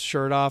Shaq with his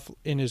shirt off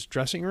in his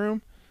dressing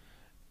room,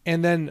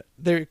 and then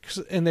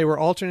they were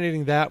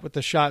alternating that with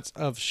the shots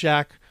of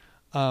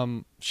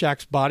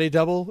Shaq's body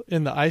double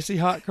in the Icy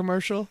Hot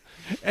commercial,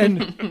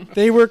 and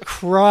they were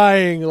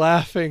crying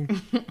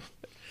laughing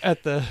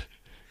because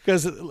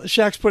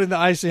Shaq's putting the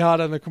Icy Hot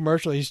on the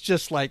commercial. He's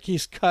just like,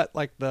 he's cut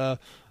like the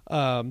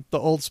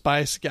Old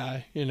Spice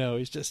guy,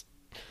 he's just,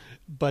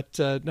 but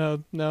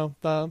no,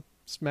 the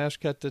smash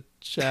cut to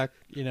Shaq,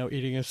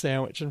 eating a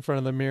sandwich in front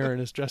of the mirror in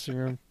his dressing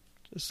room,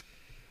 just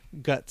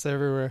guts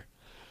everywhere.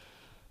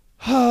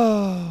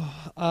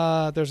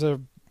 There's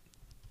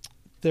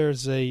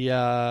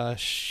a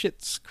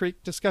Schitt's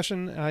Creek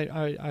discussion.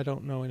 I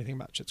don't know anything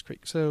about Schitt's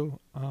Creek,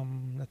 so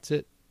that's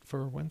it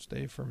for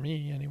Wednesday for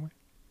me anyway.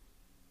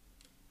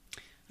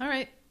 All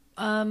right.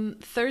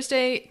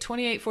 Thursday,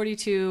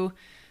 2842,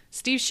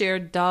 Steve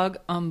shared Dog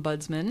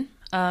Ombudsman.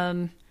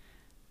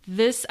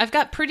 I've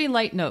got pretty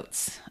light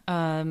notes.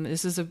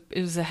 It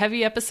was a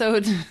heavy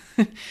episode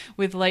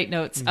with light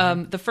notes.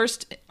 Mm-hmm. The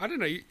first, I don't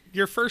know,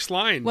 your first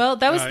line. Well,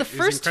 that was the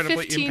first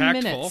 15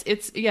 impactful.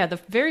 minutes. The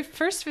very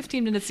first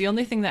 15 minutes. The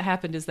only thing that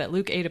happened is that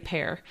Luke ate a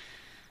pear,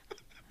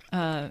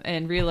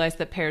 and realized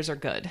that pears are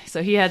good.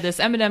 So he had this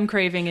M&M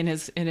craving in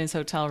his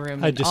hotel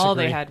room, and all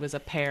they had was a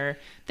pear.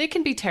 They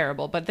can be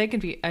terrible, but I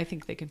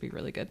think they can be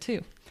really good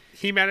too.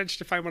 He managed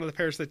to find one of the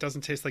pears that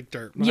doesn't taste like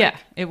dirt. Right? Yeah,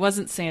 it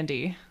wasn't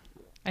sandy.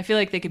 I feel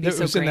like they could be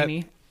so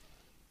grainy.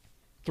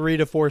 3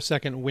 to 4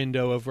 second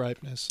window of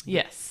ripeness.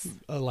 Yes.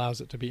 Allows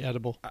it to be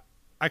edible.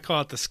 I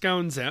call it the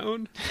scone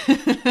zone.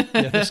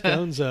 Yeah, the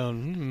scone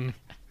zone.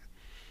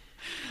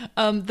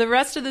 The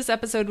rest of this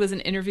episode was an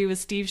interview with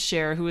Steve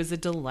Scher, who is a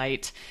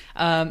delight.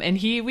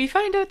 And we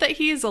find out that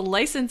he is a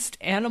licensed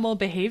animal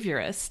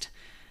behaviorist,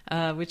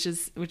 which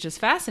is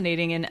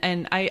fascinating.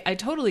 And I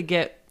totally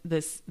get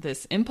this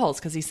impulse,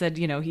 because he said,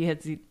 he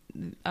had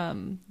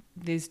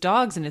these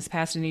dogs in his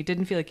past, and he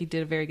didn't feel like he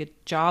did a very good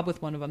job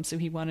with one of them, so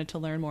he wanted to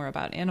learn more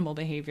about animal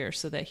behavior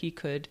so that he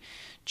could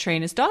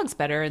train his dogs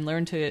better and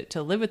learn to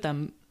live with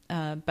them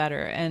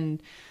better. And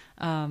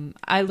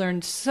I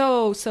learned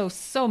so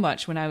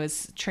much when I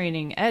was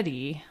training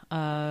Eddie,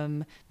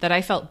 that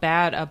I felt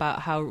bad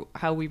about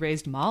how we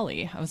raised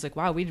Molly. I was like,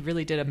 wow, we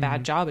really did a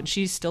bad job, and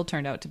she still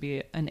turned out to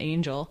be an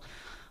angel.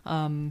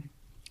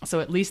 So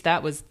at least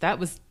that was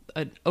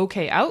an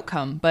okay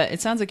outcome. But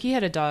it sounds like he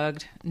had a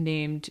dog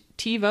named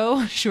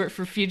Tivo, short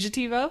for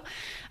Fugitivo,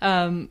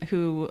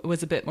 who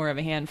was a bit more of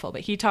a handful. But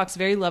he talks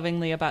very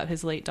lovingly about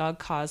his late dog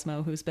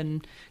Cosmo, who's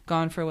been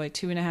gone for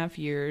 2.5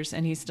 years,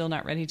 and he's still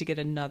not ready to get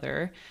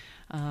another,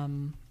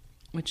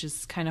 which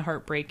is kind of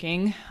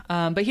heartbreaking.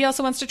 But he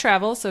also wants to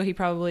travel, so he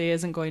probably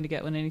isn't going to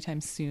get one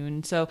anytime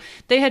soon. So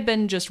they had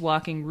been just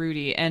walking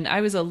Rudy, and I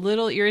was a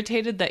little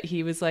irritated that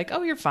he was like,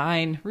 oh, you're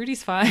fine.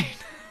 Rudy's fine.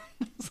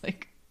 I was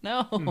like,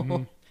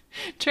 no,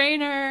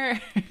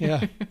 trainer.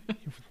 Yeah.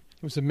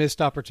 It was a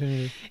missed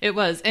opportunity. It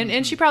was.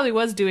 And she probably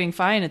was doing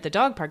fine at the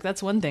dog park.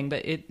 That's one thing.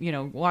 But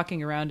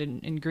walking around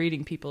and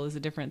greeting people is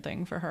a different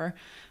thing for her,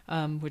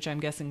 which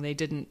I'm guessing they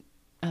didn't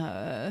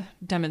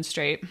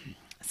demonstrate.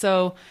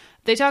 So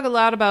they talk a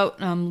lot about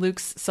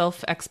Luke's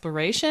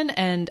self-exploration.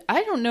 And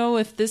I don't know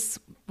if this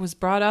was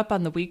brought up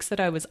on the weeks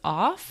that I was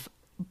off,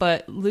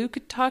 but Luke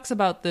talks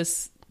about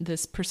this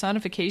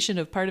personification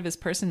of part of his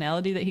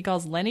personality that he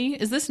calls Lenny.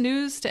 Is this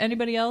news to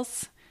anybody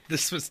else?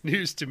 This was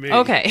news to me.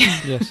 Okay.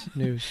 Yes,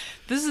 news.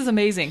 This is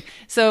amazing.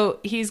 So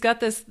he's got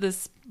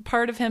this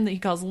part of him that he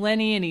calls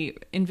Lenny, and he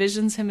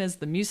envisions him as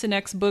the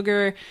Mucinex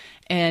booger,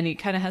 and he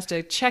kind of has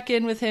to check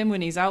in with him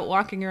when he's out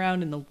walking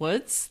around in the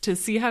woods to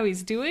see how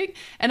he's doing.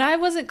 And I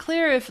wasn't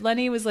clear if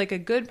Lenny was like a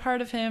good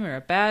part of him or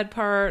a bad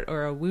part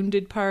or a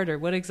wounded part or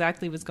what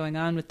exactly was going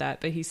on with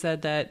that. But he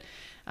said that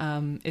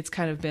it's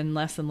kind of been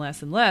less and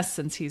less and less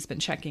since he's been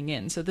checking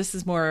in. So this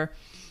is more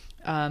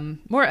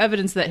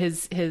evidence that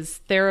his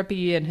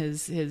therapy and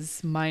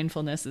his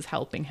mindfulness is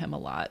helping him a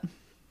lot.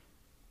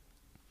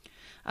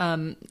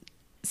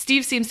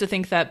 Steve seems to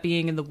think that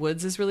being in the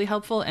woods is really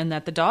helpful, and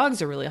that the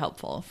dogs are really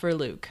helpful for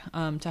Luke,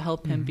 to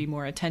help him be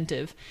more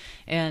attentive.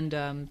 And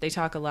they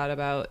talk a lot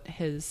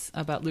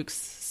about Luke's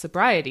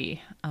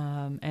sobriety.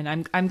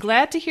 And I'm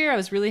glad to hear. I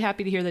was really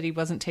happy to hear that he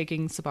wasn't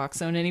taking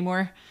Suboxone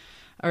anymore.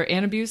 Or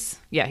Antabuse.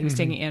 Yeah, he was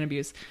taking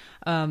Antabuse.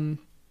 And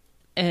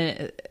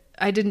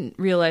I didn't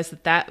realize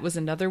that was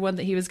another one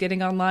that he was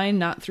getting online,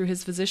 not through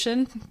his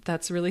physician.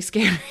 That's really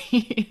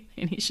scary.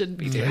 And he shouldn't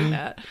be doing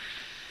that.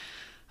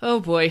 Oh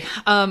boy.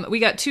 We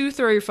got 2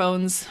 throw your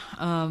phones.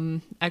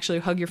 Actually,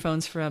 hug your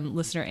phones from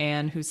listener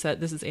Ann, who said,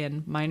 this is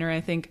Ann Miner,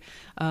 I think.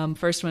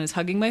 First one is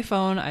hugging my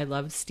phone. I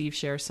loved Steve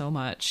Scher so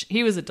much.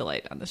 He was a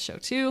delight on this show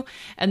too.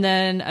 And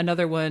then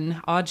another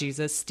one, aw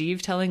Jesus,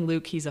 Steve telling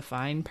Luke he's a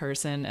fine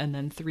person. And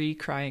then 3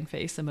 crying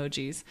face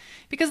emojis.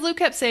 Because Luke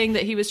kept saying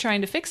that he was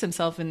trying to fix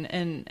himself,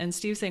 and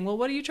Steve saying, well,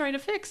 what are you trying to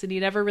fix? And he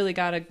never really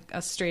got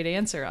a straight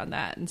answer on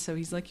that. And so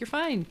he's like, you're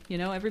fine. You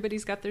know,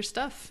 everybody's got their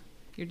stuff.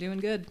 You're doing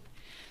good.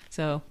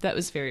 So that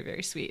was very,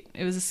 very sweet.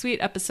 It was a sweet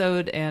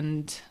episode,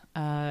 and,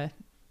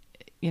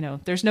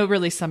 there's no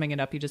really summing it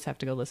up. You just have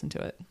to go listen to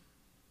it.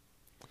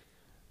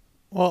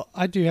 Well,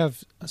 I do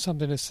have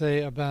something to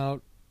say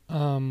about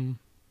some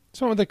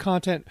of the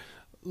content.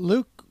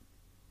 Luke,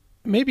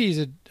 maybe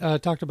he's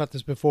talked about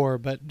this before,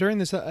 but during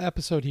this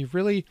episode, he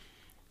really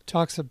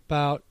talks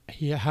about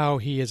how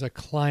he is a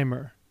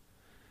climber,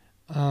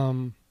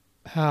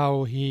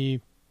 how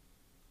he,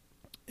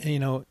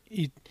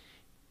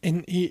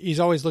 he's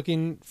always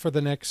looking for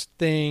the next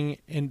thing,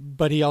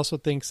 but he also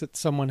thinks that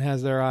someone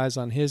has their eyes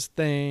on his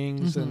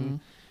things,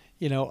 and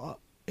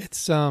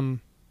it's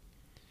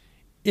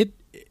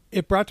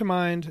it brought to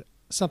mind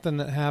something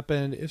that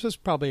happened. This was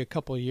probably a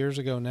couple of years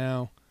ago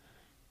now,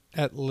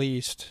 at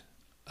least.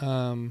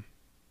 I've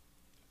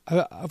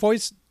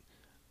always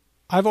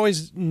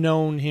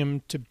known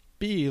him to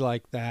be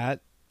like that,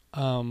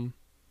 and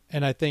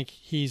I think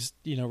he's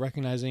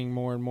recognizing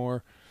more and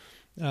more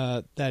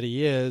that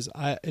he is.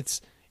 It's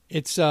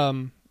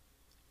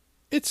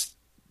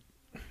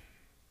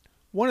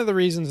one of the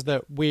reasons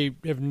that we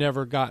have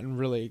never gotten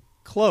really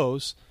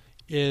close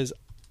is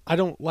I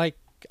don't like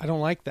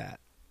that.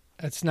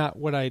 That's not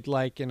what I'd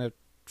like in a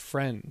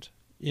friend,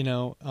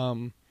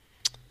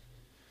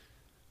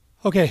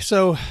 Okay,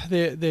 so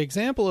the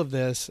example of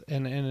this,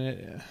 and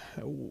it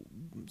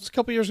was a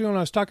couple years ago when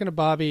I was talking to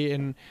Bobby,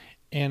 and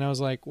I was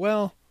like,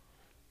 well,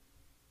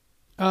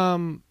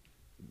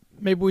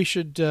 maybe we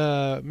should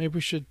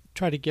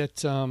try to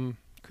get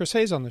Chris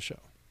Hayes on the show.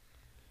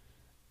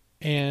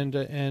 And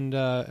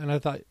I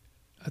thought,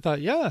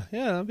 yeah,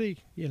 that'd be,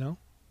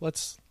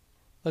 let's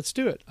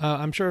do it.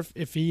 I'm sure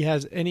if he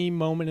has any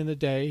moment in the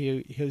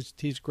day,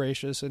 he's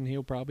gracious and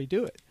he'll probably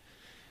do it.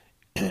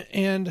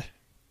 And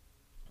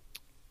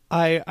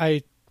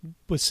I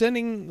was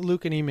sending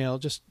Luke an email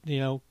just,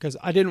 because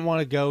I didn't want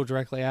to go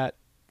directly at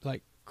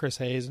like Chris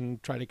Hayes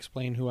and try to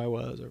explain who I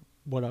was or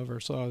whatever.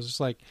 So I was just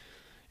like,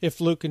 if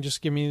Luke can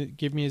just give me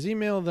his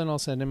email, then I'll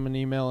send him an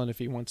email. And if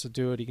he wants to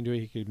do it, he can do it.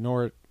 He can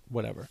ignore it,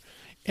 whatever.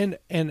 And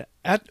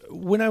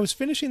when I was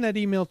finishing that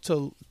email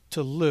to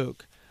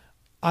Luke,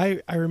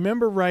 I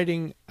remember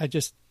writing,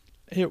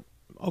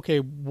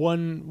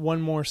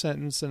 one more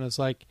sentence. And it's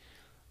like,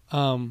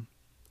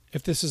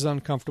 if this is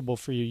uncomfortable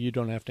for you, you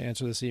don't have to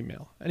answer this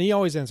email. And he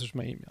always answers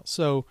my email.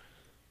 So,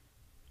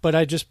 but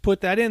I just put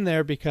that in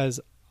there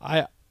because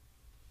I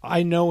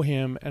know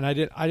him, and I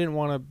didn't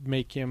want to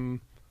make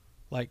him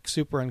like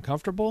super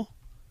uncomfortable,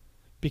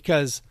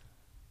 because,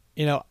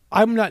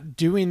 I'm not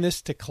doing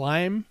this to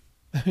climb,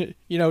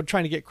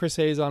 trying to get Chris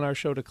Hayes on our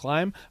show to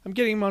climb. I'm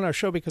getting him on our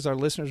show because our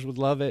listeners would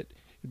love it.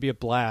 It'd be a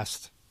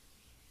blast,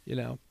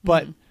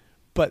 but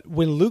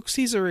when Luke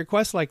sees a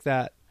request like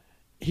that,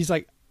 he's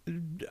like,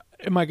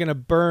 am I going to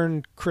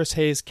burn Chris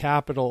Hayes'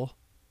 capital,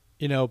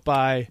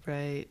 by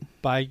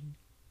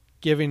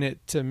giving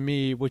it to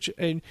me, which,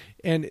 and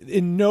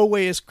in no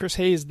way is Chris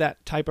Hayes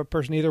that type of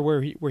person either,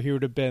 where he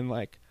would have been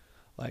like,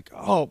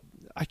 oh,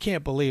 I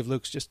can't believe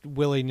Luke's just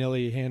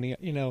willy-nilly handing it,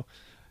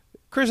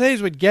 Chris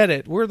Hayes would get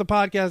it. We're the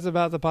podcast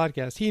about the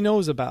podcast. He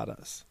knows about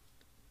us,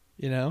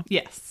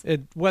 Yes.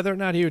 Whether or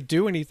not he would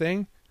do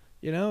anything,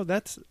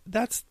 that's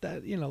that,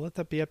 let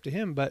that be up to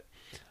him. But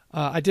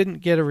I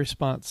didn't get a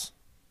response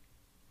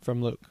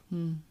from Luke.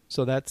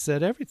 So that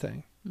said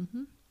everything.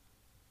 Mm-hmm.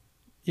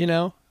 He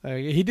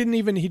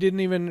didn't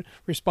even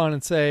respond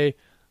and say,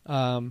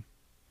 I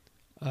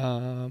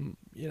don't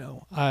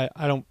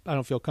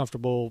feel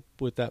comfortable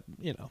with that,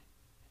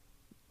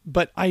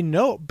 But I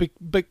know,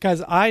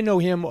 because I know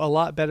him a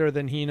lot better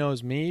than he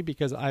knows me,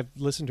 because I've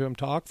listened to him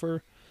talk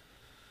for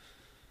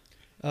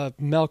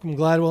Malcolm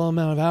Gladwell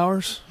amount of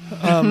hours.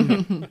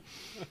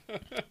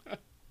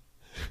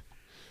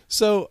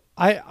 So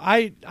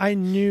I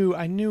knew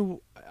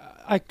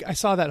I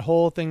saw that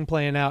whole thing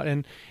playing out,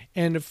 and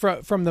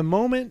from the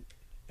moment,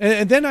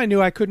 and then I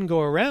knew I couldn't go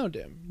around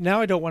him.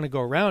 Now I don't want to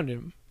go around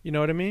him. You know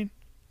what I mean?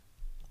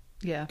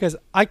 Yeah. Because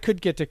I could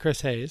get to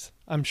Chris Hayes,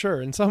 I'm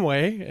sure, in some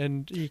way,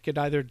 and he could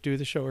either do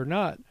the show or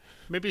not.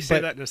 Maybe say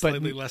that in a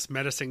slightly less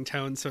menacing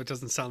tone, so it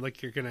doesn't sound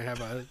like you're going to have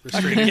a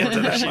restraint get to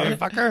the show.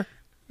 Motherfucker.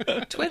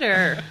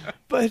 Twitter.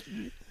 But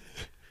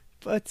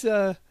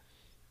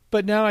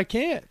now I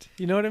can't.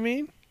 You know what I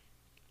mean?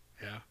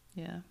 Yeah.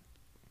 Yeah.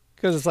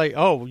 Because it's like,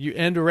 oh, you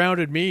end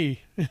arounded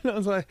me. I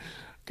was like,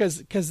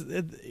 because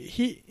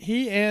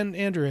he and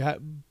Andrew,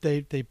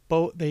 they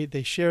both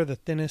share the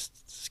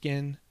thinnest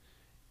skin,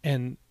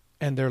 and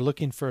they're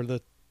looking for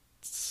the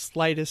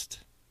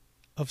slightest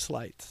of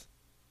slights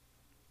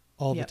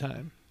all the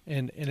time,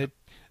 and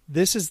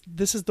This is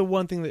the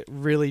one thing that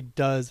really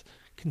does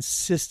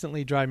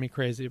consistently drive me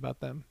crazy about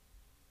them.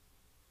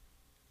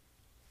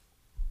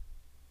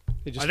 I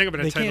think I'm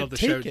going to title the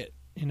show it,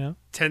 you know?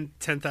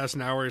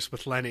 10,000 Hours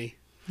with Lenny.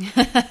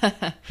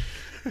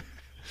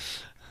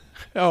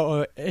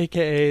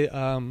 AKA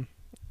Sarah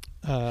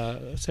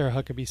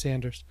Huckabee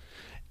Sanders.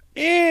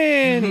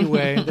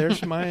 Anyway,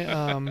 there's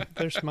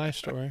my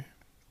story.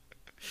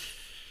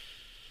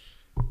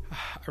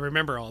 I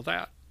remember all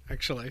that,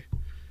 actually.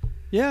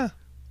 Yeah.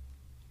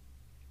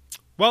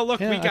 Well, look,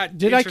 we got.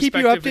 Did I keep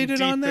you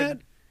updated on that?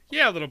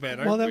 Yeah, a little bit.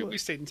 Well, we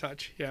stayed in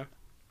touch. Yeah.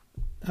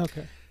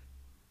 Okay.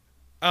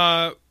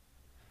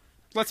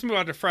 Let's move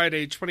on to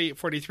Friday,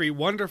 2843.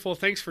 Wonderful.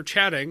 Thanks for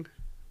chatting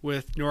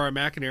with Nora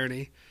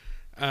McInerney.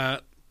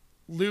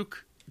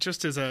 Luke,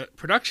 just as a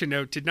production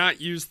note, did not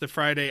use the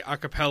Friday a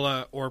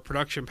cappella or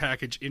production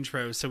package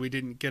intro, so we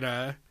didn't get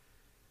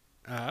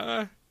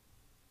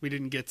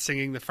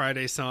singing the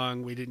Friday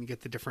song. We didn't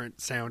get the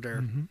different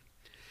sounder.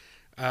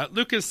 Mm-hmm.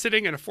 Luke is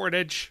sitting in a Ford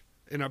Edge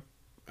in a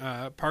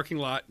parking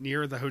lot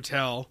near the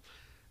hotel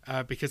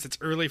because it's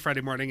early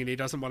Friday morning and he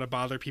doesn't want to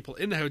bother people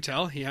in the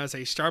hotel. He has a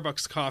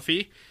Starbucks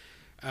coffee,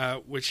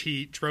 which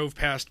he drove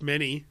past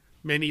many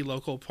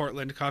local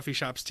Portland coffee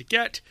shops to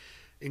get,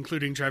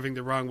 including driving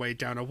the wrong way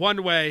down a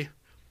one-way.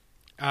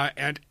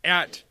 And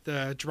at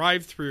the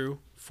drive-through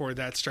for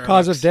that Starbucks...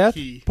 Cause of death?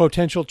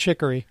 Potential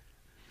chicory.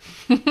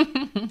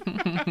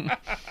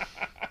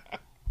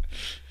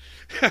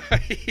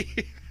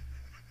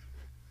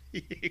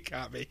 You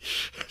got me.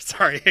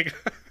 Sorry.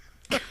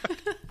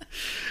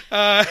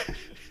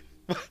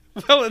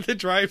 Well, in the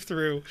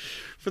drive-thru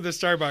for the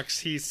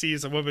Starbucks, he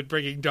sees a woman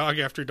bringing dog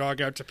after dog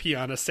out to pee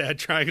on a sad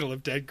triangle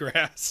of dead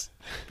grass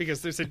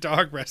because there's a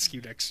dog rescue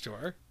next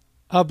door.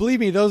 Believe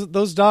me,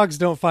 those dogs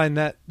don't find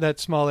that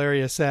small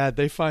area sad.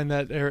 They find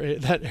that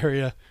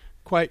area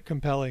quite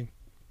compelling.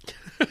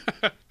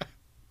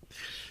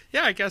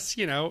 Yeah, I guess,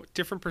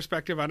 different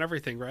perspective on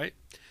everything, right?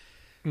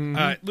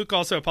 Mm-hmm. Luke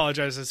also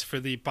apologizes for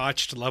the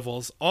botched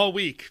levels all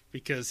week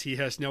because he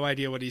has no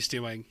idea what he's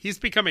doing. He's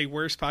become a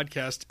worse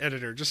podcast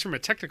editor, just from a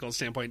technical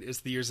standpoint,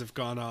 as the years have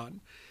gone on.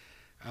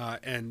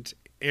 And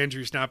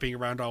Andrew's not being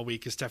around all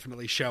week is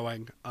definitely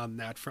showing on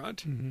that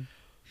front. Mm-hmm.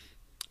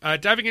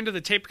 Diving into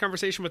the taped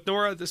conversation with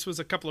Nora, this was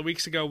a couple of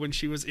weeks ago when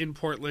she was in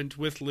Portland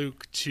with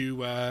Luke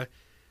to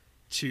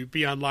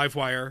be on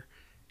Livewire.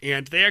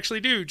 And they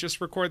actually do just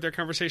record their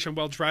conversation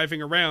while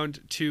driving around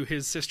to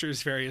his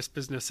sister's various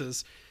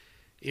businesses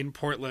in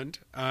Portland.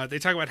 They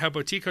talk about how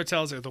boutique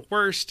hotels are the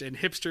worst and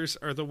hipsters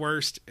are the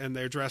worst, and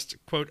they're dressed,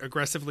 quote,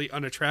 aggressively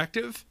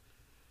unattractive,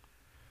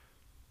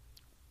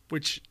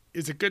 which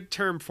is a good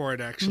term for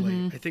it, actually.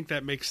 Mm-hmm. I think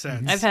that makes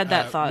sense. I've had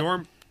that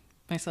thought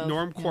myself.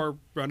 Normcore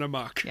run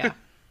amok. Yeah.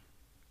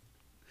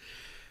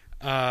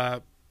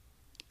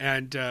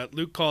 And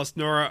Luke calls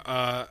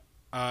Nora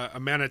a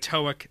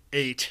Manitowoc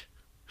 8.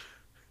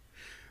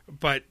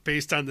 But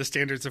based on the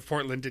standards of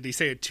Portland, did he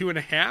say a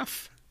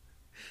 2.5?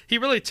 He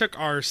really took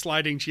our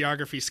sliding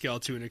geography scale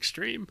to an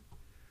extreme.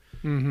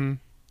 Mm-hmm.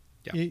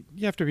 Yeah.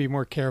 You have to be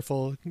more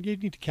careful. You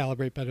need to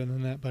calibrate better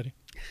than that, buddy.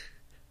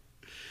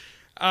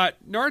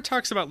 Nora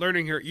talks about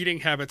learning her eating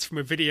habits from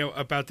a video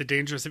about the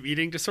dangers of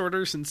eating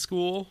disorders in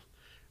school,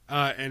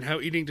 and how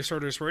eating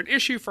disorders were an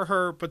issue for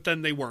her, but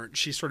then they weren't.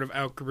 She sort of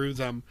outgrew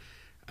them.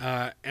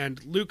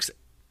 And Luke's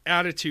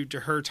attitude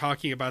to her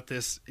talking about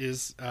this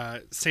is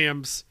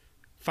Sam's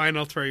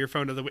final throw your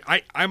phone to the...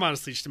 I'm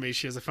honestly just amazed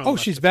she has a phone. Oh,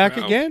 she's back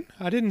again?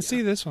 I didn't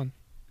see this one.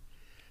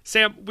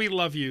 Sam, we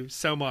love you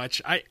so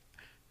much.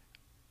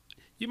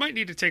 You might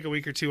need to take a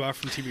week or two off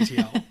from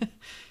TBTL.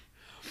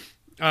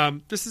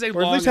 This is a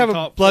or long at least have and a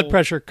thoughtful... blood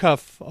pressure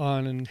cuff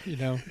on and,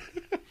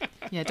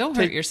 Yeah, don't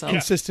hurt yourself.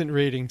 Consistent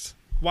readings.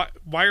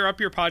 Wire up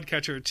your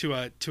podcatcher to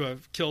a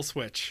kill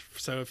switch.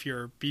 So if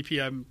your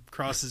BPM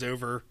crosses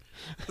over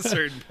a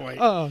certain point.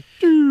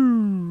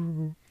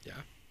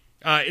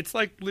 It's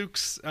like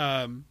Luke's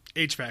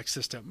HVAC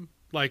system.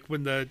 Like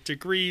when the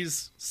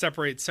degrees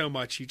separate so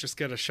much, you just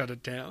got to shut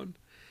it down.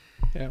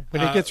 Yeah,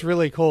 when it gets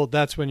really cold,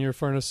 that's when your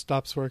furnace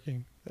stops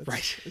working.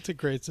 Right. It's a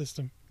great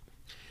system.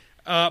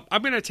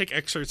 I'm going to take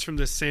excerpts from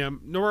this,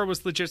 Sam. Nora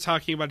was legit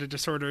talking about a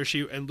disorder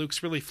issue, and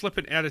Luke's really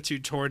flippant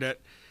attitude toward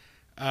it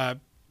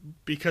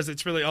because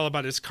it's really all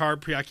about his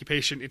carb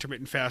preoccupation,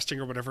 intermittent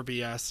fasting, or whatever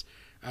BS,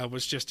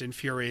 was just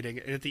infuriating.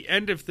 And at the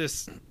end of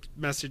this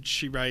message,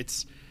 she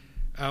writes...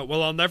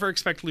 well, I'll never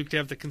expect Luke to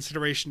have the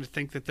consideration to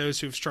think that those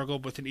who have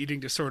struggled with an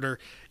eating disorder,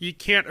 you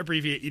can't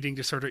abbreviate eating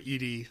disorder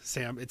ED,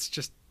 Sam. It's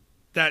just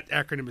that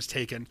acronym is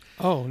taken.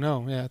 Oh,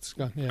 no. Yeah, it's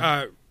gone.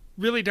 Yeah.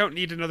 Really don't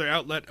need another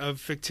outlet of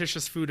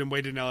fictitious food and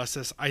weight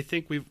analysis. I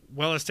think we've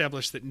well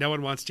established that no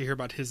one wants to hear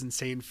about his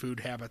insane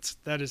food habits.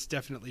 That is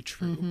definitely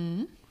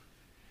true.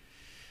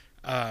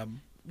 Mm-hmm.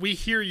 We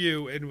hear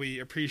you and we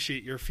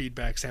appreciate your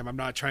feedback, Sam. I'm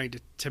not trying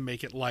to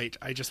make it light.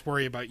 I just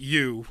worry about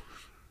you.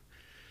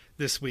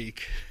 This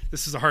week.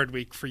 This is a hard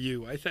week for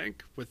you, I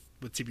think, with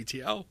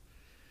CBTL.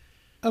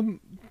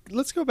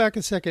 Let's go back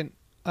a second.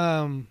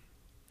 Nora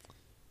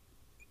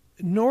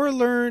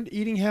learned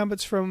eating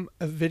habits from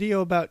a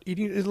video about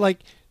eating.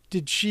 Like,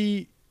 did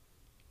she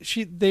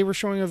they were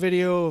showing a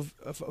video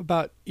of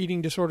about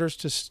eating disorders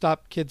to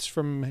stop kids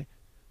from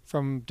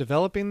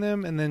developing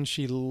them, and then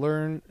she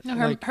learned.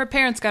 No, her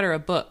parents got her a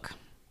book,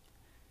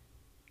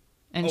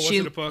 and was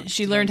it a book?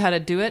 she learned how to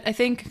do it, I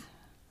think.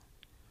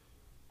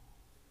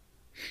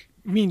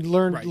 I mean,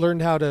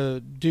 learned how to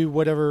do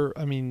whatever.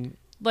 I mean,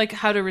 like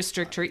how to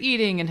restrict her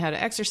eating and how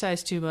to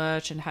exercise too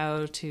much and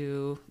how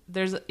to.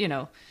 There's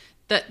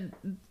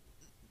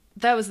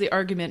that was the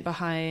argument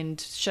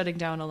behind shutting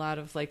down a lot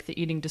of like the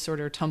eating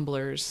disorder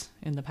tumblers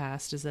in the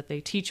past, is that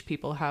they teach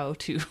people how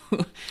to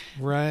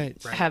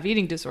right. have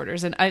eating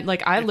disorders. And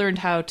I learned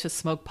how to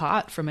smoke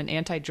pot from an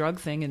anti-drug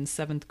thing in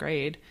 7th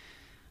grade.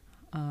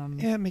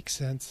 Yeah, it makes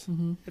sense.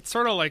 Mm-hmm. It's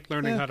sort of like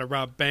learning how to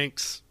rob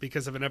banks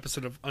because of an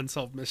episode of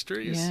Unsolved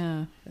Mysteries.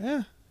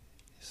 Yeah.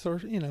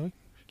 Sort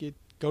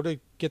of,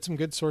 get some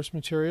good source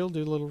material,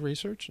 do a little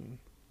research, and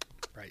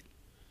right,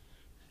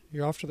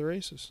 you're off to the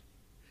races.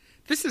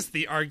 This is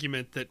the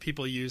argument that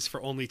people use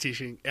for only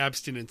teaching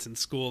abstinence in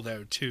school,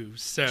 though, too.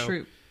 So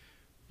True.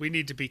 We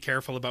need to be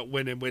careful about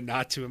when and when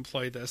not to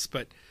employ this.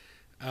 But,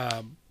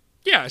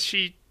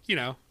 she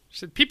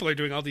said, people are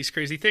doing all these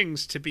crazy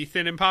things to be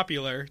thin and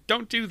popular.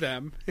 Don't do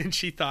them. And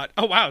she thought,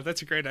 oh, wow,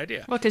 that's a great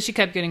idea. Well, because she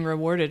kept getting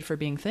rewarded for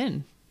being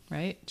thin,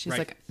 right? She's Right.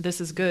 like, this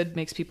is good,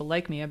 makes people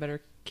like me. I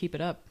better keep it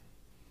up.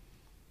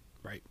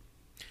 Right.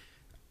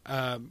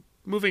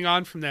 Moving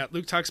on from that,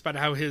 Luke talks about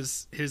how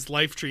his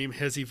life dream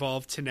has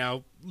evolved to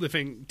now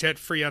living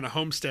debt-free on a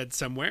homestead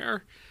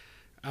somewhere,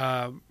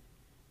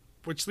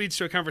 which leads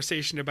to a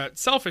conversation about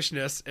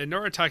selfishness, and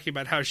Nora talking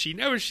about how she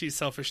knows she's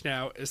selfish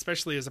now,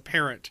 especially as a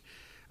parent.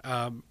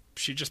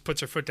 She just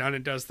puts her foot down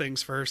and does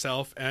things for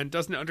herself and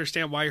doesn't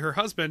understand why her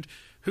husband,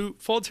 who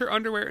folds her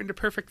underwear into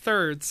perfect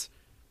thirds,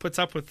 puts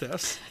up with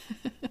this.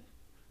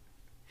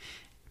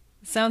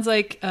 Sounds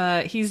like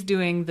he's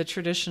doing the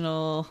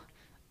traditional...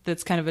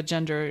 That's kind of a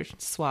gender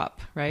swap,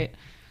 right?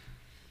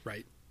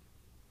 Right.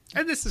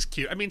 And this is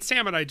cute. I mean,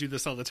 Sam and I do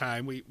this all the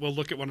time. We'll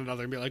look at one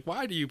another and be like,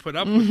 why do you put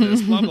up with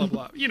this? Blah, blah,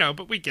 blah.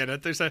 But we get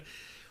it.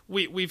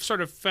 We've sort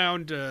of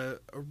found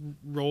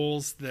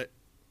roles that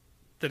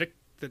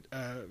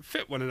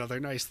fit one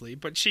another nicely.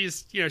 But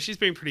she's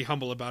being pretty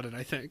humble about it,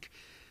 I think.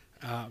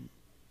 And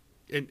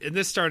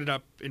this started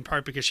up in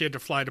part because she had to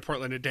fly to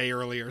Portland a day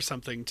early or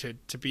something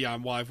to be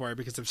on Livewire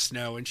because of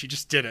snow. And she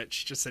just did it.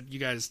 She just said, you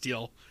guys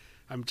deal.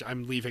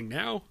 I'm leaving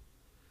now.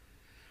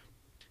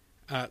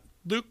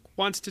 Luke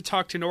wants to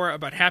talk to Nora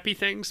about happy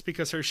things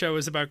because her show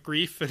is about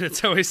grief and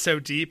it's always so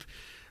deep.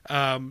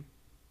 And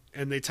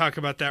they talk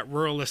about that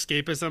rural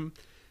escapism.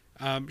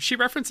 She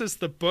references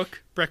the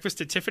book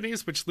Breakfast at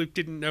Tiffany's, which Luke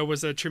didn't know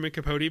was a Truman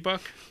Capote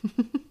book.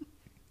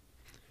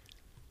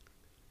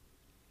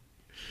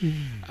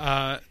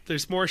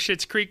 There's more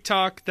Schitt's Creek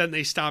talk. Then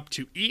they stop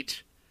to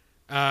eat.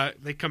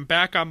 They come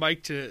back on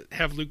mic to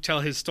have Luke tell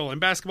his stolen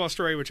basketball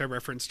story, which I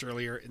referenced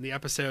earlier in the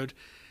episode.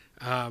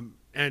 And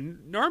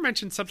Nora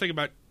mentioned something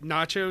about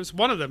nachos.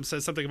 One of them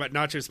says something about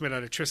nachos made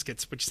out of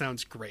Triscuits, which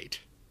sounds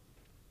great.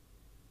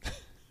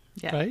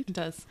 Yeah, right? It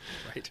does.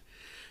 Right.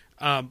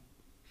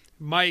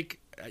 Mike,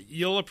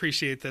 you'll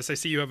appreciate this. I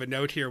see you have a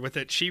note here with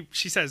it. She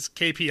says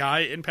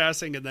KPI in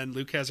passing, and then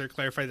Luke has her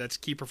clarify that's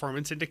key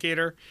performance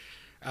indicator,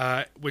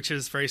 which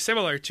is very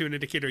similar to an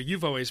indicator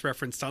you've always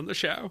referenced on the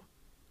show.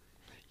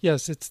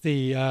 Yes, it's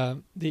the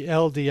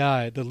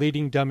LDI, the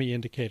leading dummy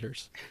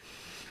indicators,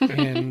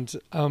 and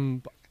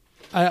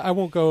I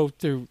won't go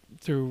through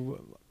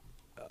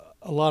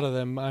a lot of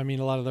them. I mean,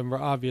 a lot of them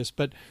are obvious,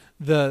 but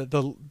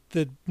the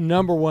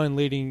number one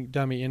leading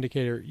dummy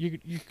indicator, you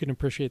can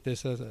appreciate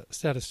this as a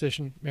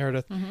statistician,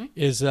 Meredith,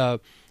 is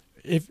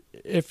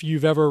if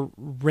you've ever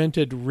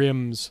rented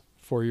rims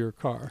for your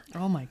car.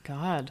 Oh my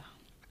God.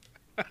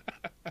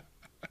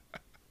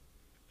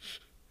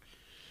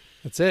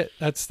 That's it.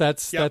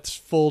 That's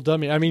full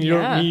dummy. I mean, you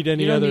don't need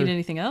any you don't other. need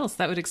anything else.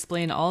 That would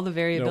explain all the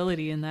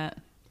variability in that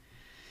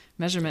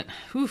measurement.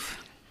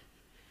 Oof.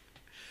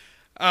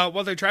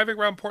 While they're driving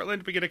around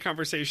Portland, we get a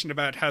conversation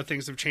about how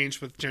things have changed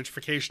with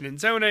gentrification and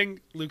zoning.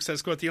 Luke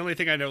says, quote, the only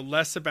thing I know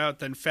less about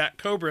than fat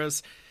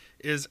cobras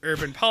is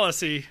urban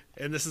policy.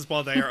 And this is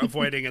while they are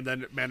avoiding and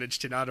then manage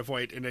to not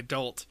avoid an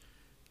adult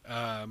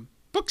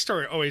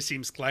bookstore. Always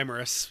seems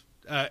glamorous.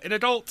 An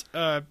adult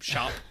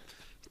shop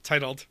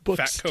titled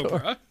Fat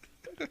Cobra.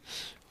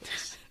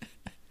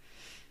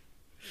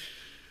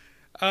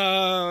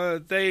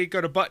 They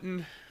go to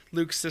Button,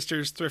 Luke's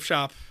sister's thrift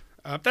shop.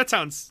 That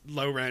sounds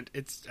low rent.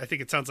 I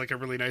think it sounds like a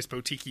really nice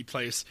boutique-y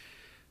place.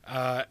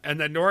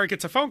 And then Nora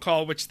gets a phone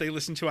call, which they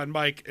listen to on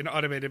mic, an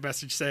automated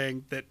message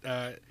saying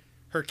that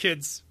her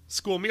kid's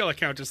school meal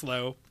account is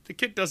low. The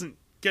kid doesn't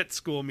get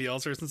school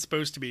meals, or isn't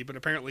supposed to be, but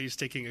apparently he's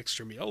taking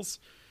extra meals.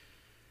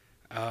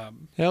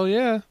 Hell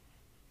yeah.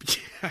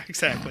 Yeah,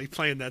 exactly.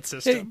 Playing that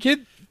system. Hey,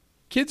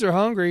 kids are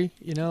hungry,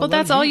 Well,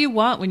 that's all you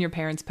want when your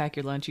parents pack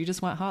your lunch. You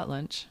just want hot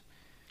lunch.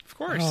 Of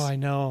course. Oh, I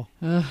know.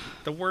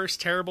 The worst,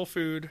 terrible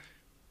food,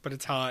 but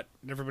it's hot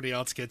and everybody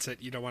else gets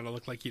it. You don't want to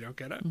look like you don't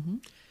get it.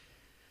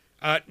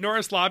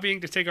 Nora's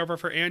lobbying to take over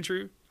for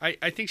Andrew.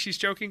 I think she's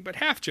joking, but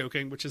half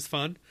joking, which is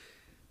fun.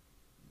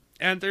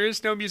 And there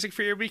is no music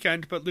for your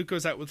weekend, but Luke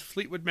goes out with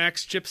Fleetwood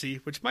Mac's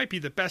Gypsy, which might be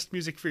the best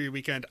music for your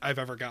weekend I've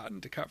ever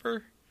gotten to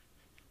cover.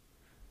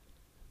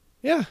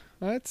 Yeah,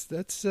 that's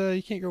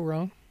you can't go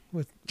wrong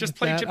with Just with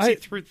play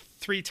that. Gypsy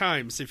three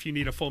times if you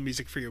need a full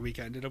music for your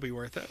weekend. It'll be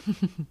worth it.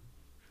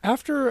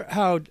 After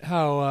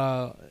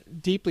how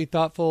deeply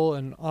thoughtful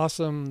and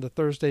awesome the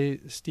Thursday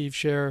Steve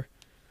Scher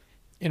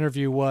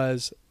interview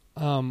was,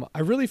 I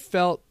really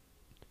felt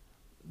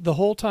the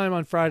whole time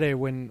on Friday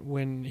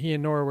when he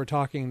and Nora were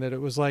talking that it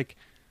was like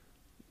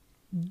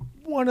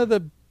one of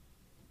the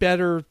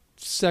better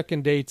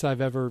second dates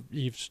I've ever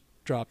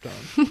eavesdropped on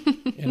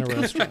in a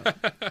restaurant.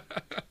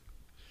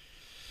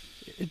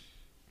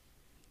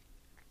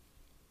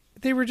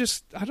 They were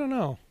just, I don't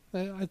know.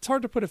 It's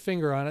hard to put a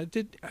finger on it.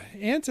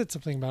 Anne said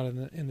something about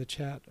it in the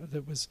chat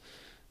that was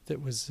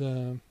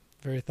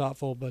very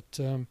thoughtful, but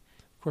of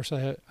course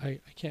I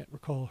can't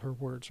recall her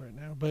words right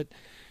now. But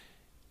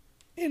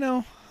you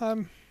know,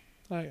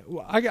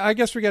 I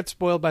guess we got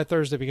spoiled by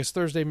Thursday because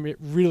Thursday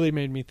really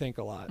made me think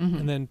a lot,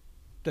 and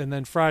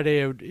then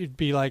Friday it'd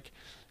be like,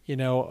 you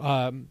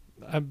know,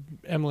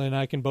 Emily and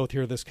I can both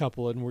hear this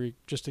couple, and we're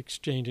just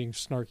exchanging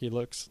snarky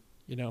looks,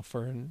 you know,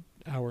 for an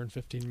hour and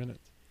 15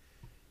 minutes.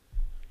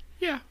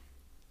 Yeah.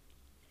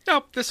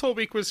 No, this whole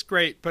week was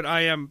great, but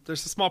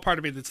there's a small part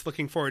of me that's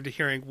looking forward to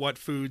hearing what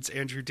foods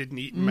Andrew didn't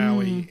eat in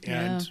Maui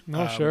and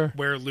sure.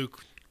 where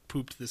Luke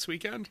pooped this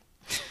weekend.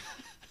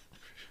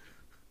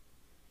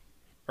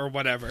 Or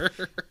whatever.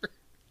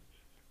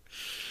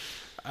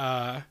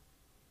 Yeah.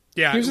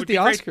 He was it at would the be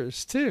great.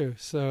 Oscars too,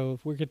 so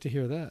we get to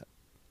hear that.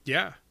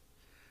 Yeah.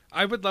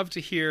 I would love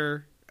to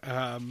hear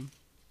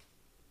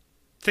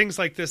things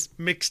like this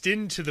mixed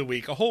into the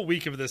week. A whole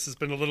week of this has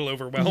been a little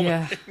overwhelming.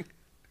 Yeah.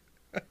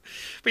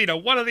 But, you know,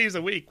 one of these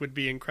a week would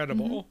be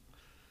incredible.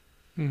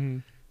 Mm-hmm.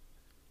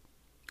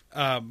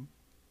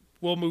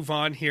 We'll move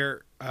on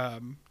here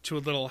to a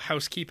little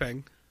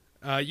housekeeping.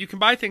 You can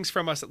buy things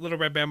from us at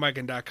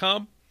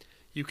littleredbandwagon.com.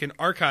 You can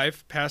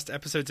archive past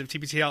episodes of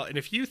TBTL. And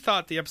if you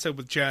thought the episode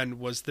with Jen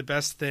was the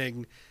best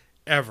thing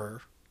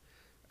ever,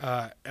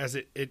 as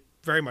it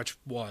very much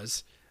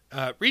was,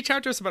 reach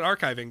out to us about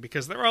archiving,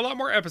 because there are a lot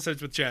more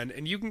episodes with Jen,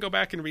 and you can go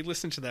back and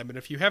re-listen to them. And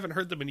if you haven't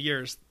heard them in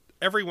years,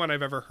 every one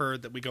I've ever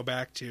heard that we go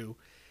back to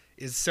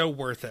is so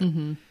worth it.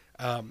 And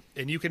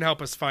you can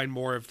help us find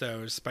more of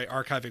those by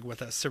archiving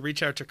with us. So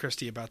reach out to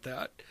Christy about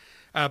that.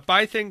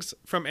 Buy things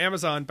from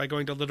Amazon by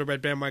going to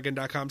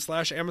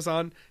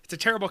littleredbandwagon.com/Amazon. It's a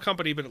terrible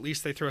company, but at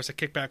least they throw us a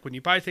kickback when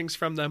you buy things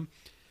from them.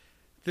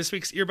 This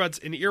week's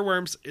Earbuds and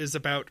Earworms is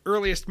about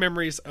earliest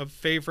memories of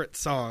favorite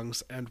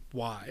songs and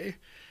why.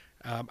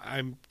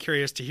 I'm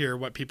curious to hear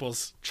what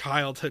people's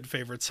childhood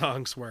favorite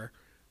songs were.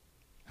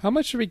 How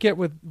much should we get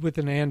with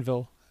an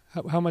anvil?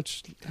 How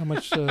much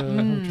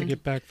can we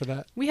get back for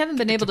that? We haven't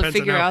been able to depends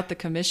on figure how- out the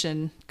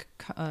commission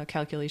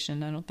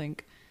calculation, I don't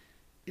think.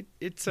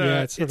 It's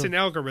it's an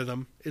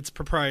algorithm. It's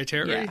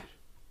proprietary. Yeah.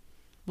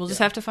 We'll just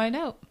have to find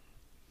out.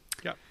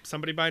 Yep.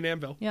 Somebody buy an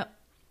anvil. Yep.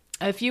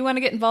 If you want to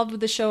get involved with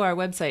the show, our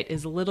website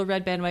is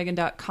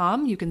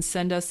littleredbandwagon.com. You can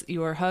send us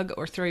your hug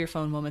or throw your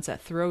phone moments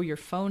at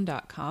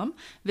throwyourphone.com.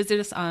 Visit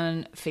us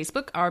on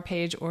Facebook, our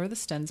page, or the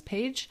Stens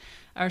page.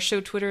 Our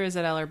show Twitter is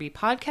at LRB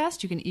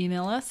Podcast. You can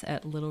email us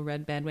at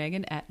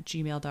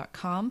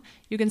littleredbandwagon@gmail.com.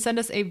 You can send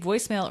us a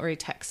voicemail or a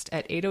text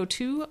at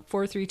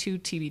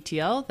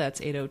 802-432-TBTL. That's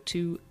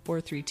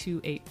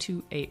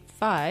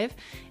 802-432-8285.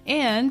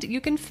 And you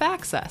can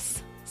fax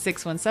us,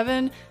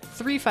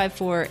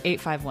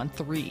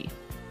 617-354-8513.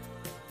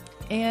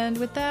 And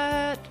with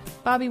that,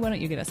 Bobby, why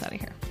don't you get us out of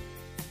here?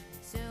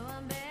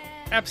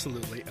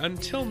 Absolutely.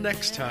 Until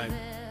next time,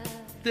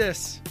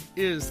 this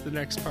is The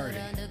Next Party.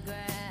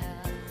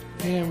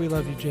 And we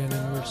love you, Jen,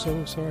 and we're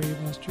so sorry you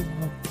lost your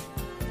mom.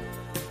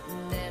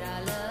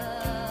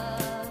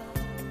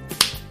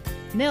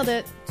 Nailed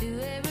it. To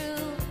a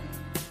room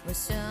with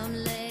some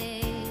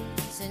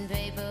lace and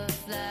paper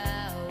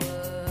flowers.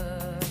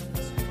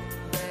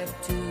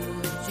 Back to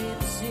the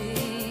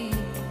gypsy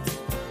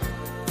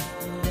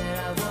that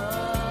I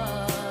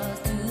was,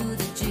 to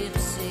the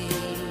gypsy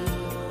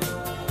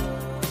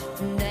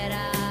that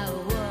I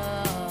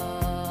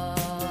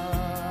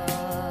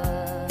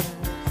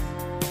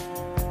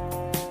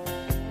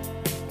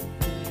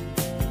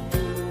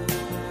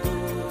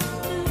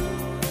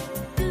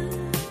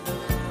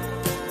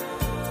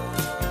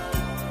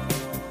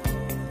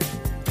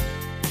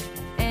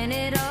and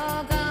it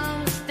all got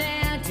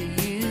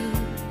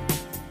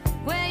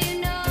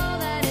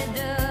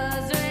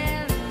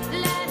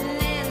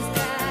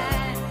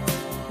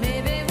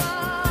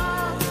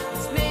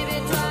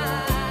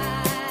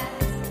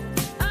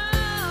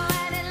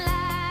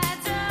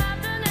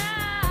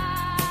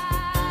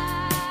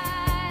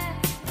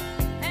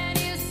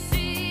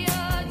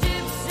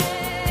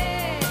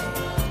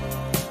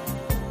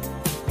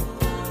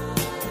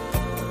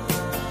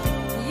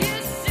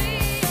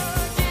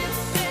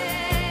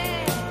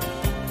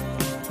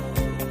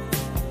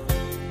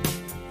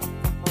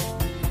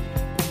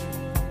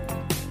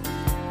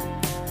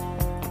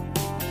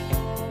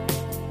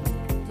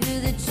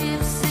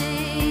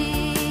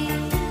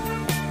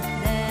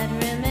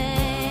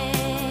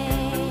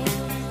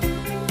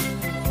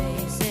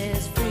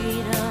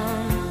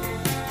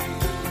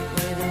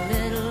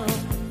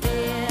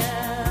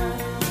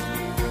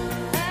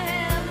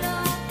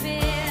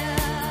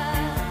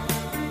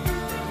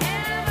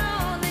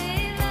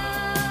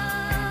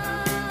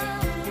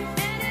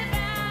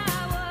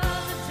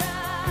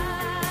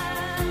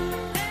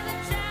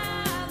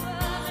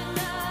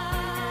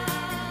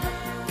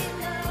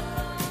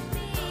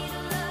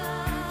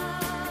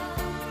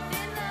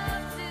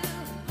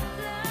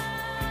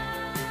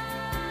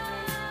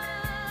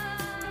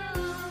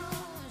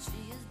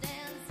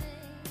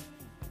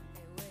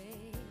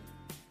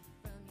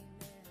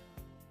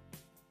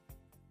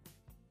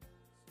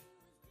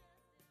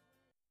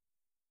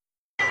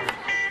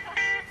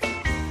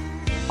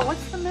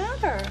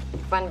matter?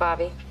 Fun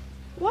Bobby.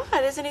 What?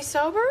 Isn't he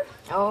sober?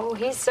 Oh,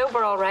 he's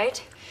sober, all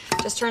right.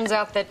 Just turns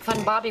out that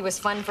Fun Bobby was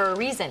fun for a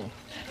reason.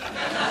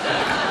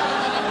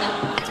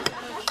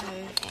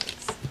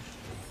 Thanks.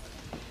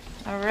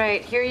 All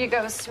right, here you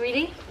go,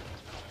 sweetie.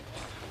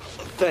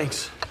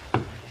 Thanks.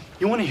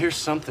 You want to hear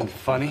something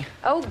funny?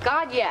 Oh,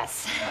 God,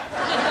 yes.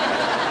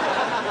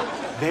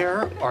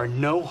 There are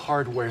no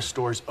hardware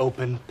stores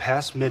open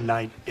past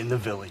midnight in the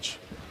village.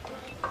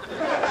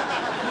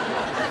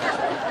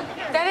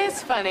 That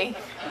is funny.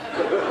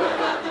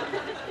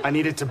 I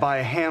needed to buy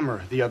a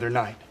hammer the other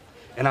night,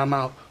 and I'm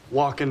out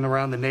walking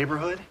around the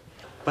neighborhood,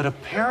 but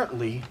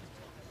apparently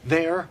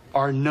there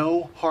are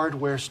no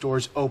hardware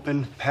stores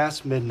open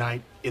past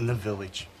midnight in the village.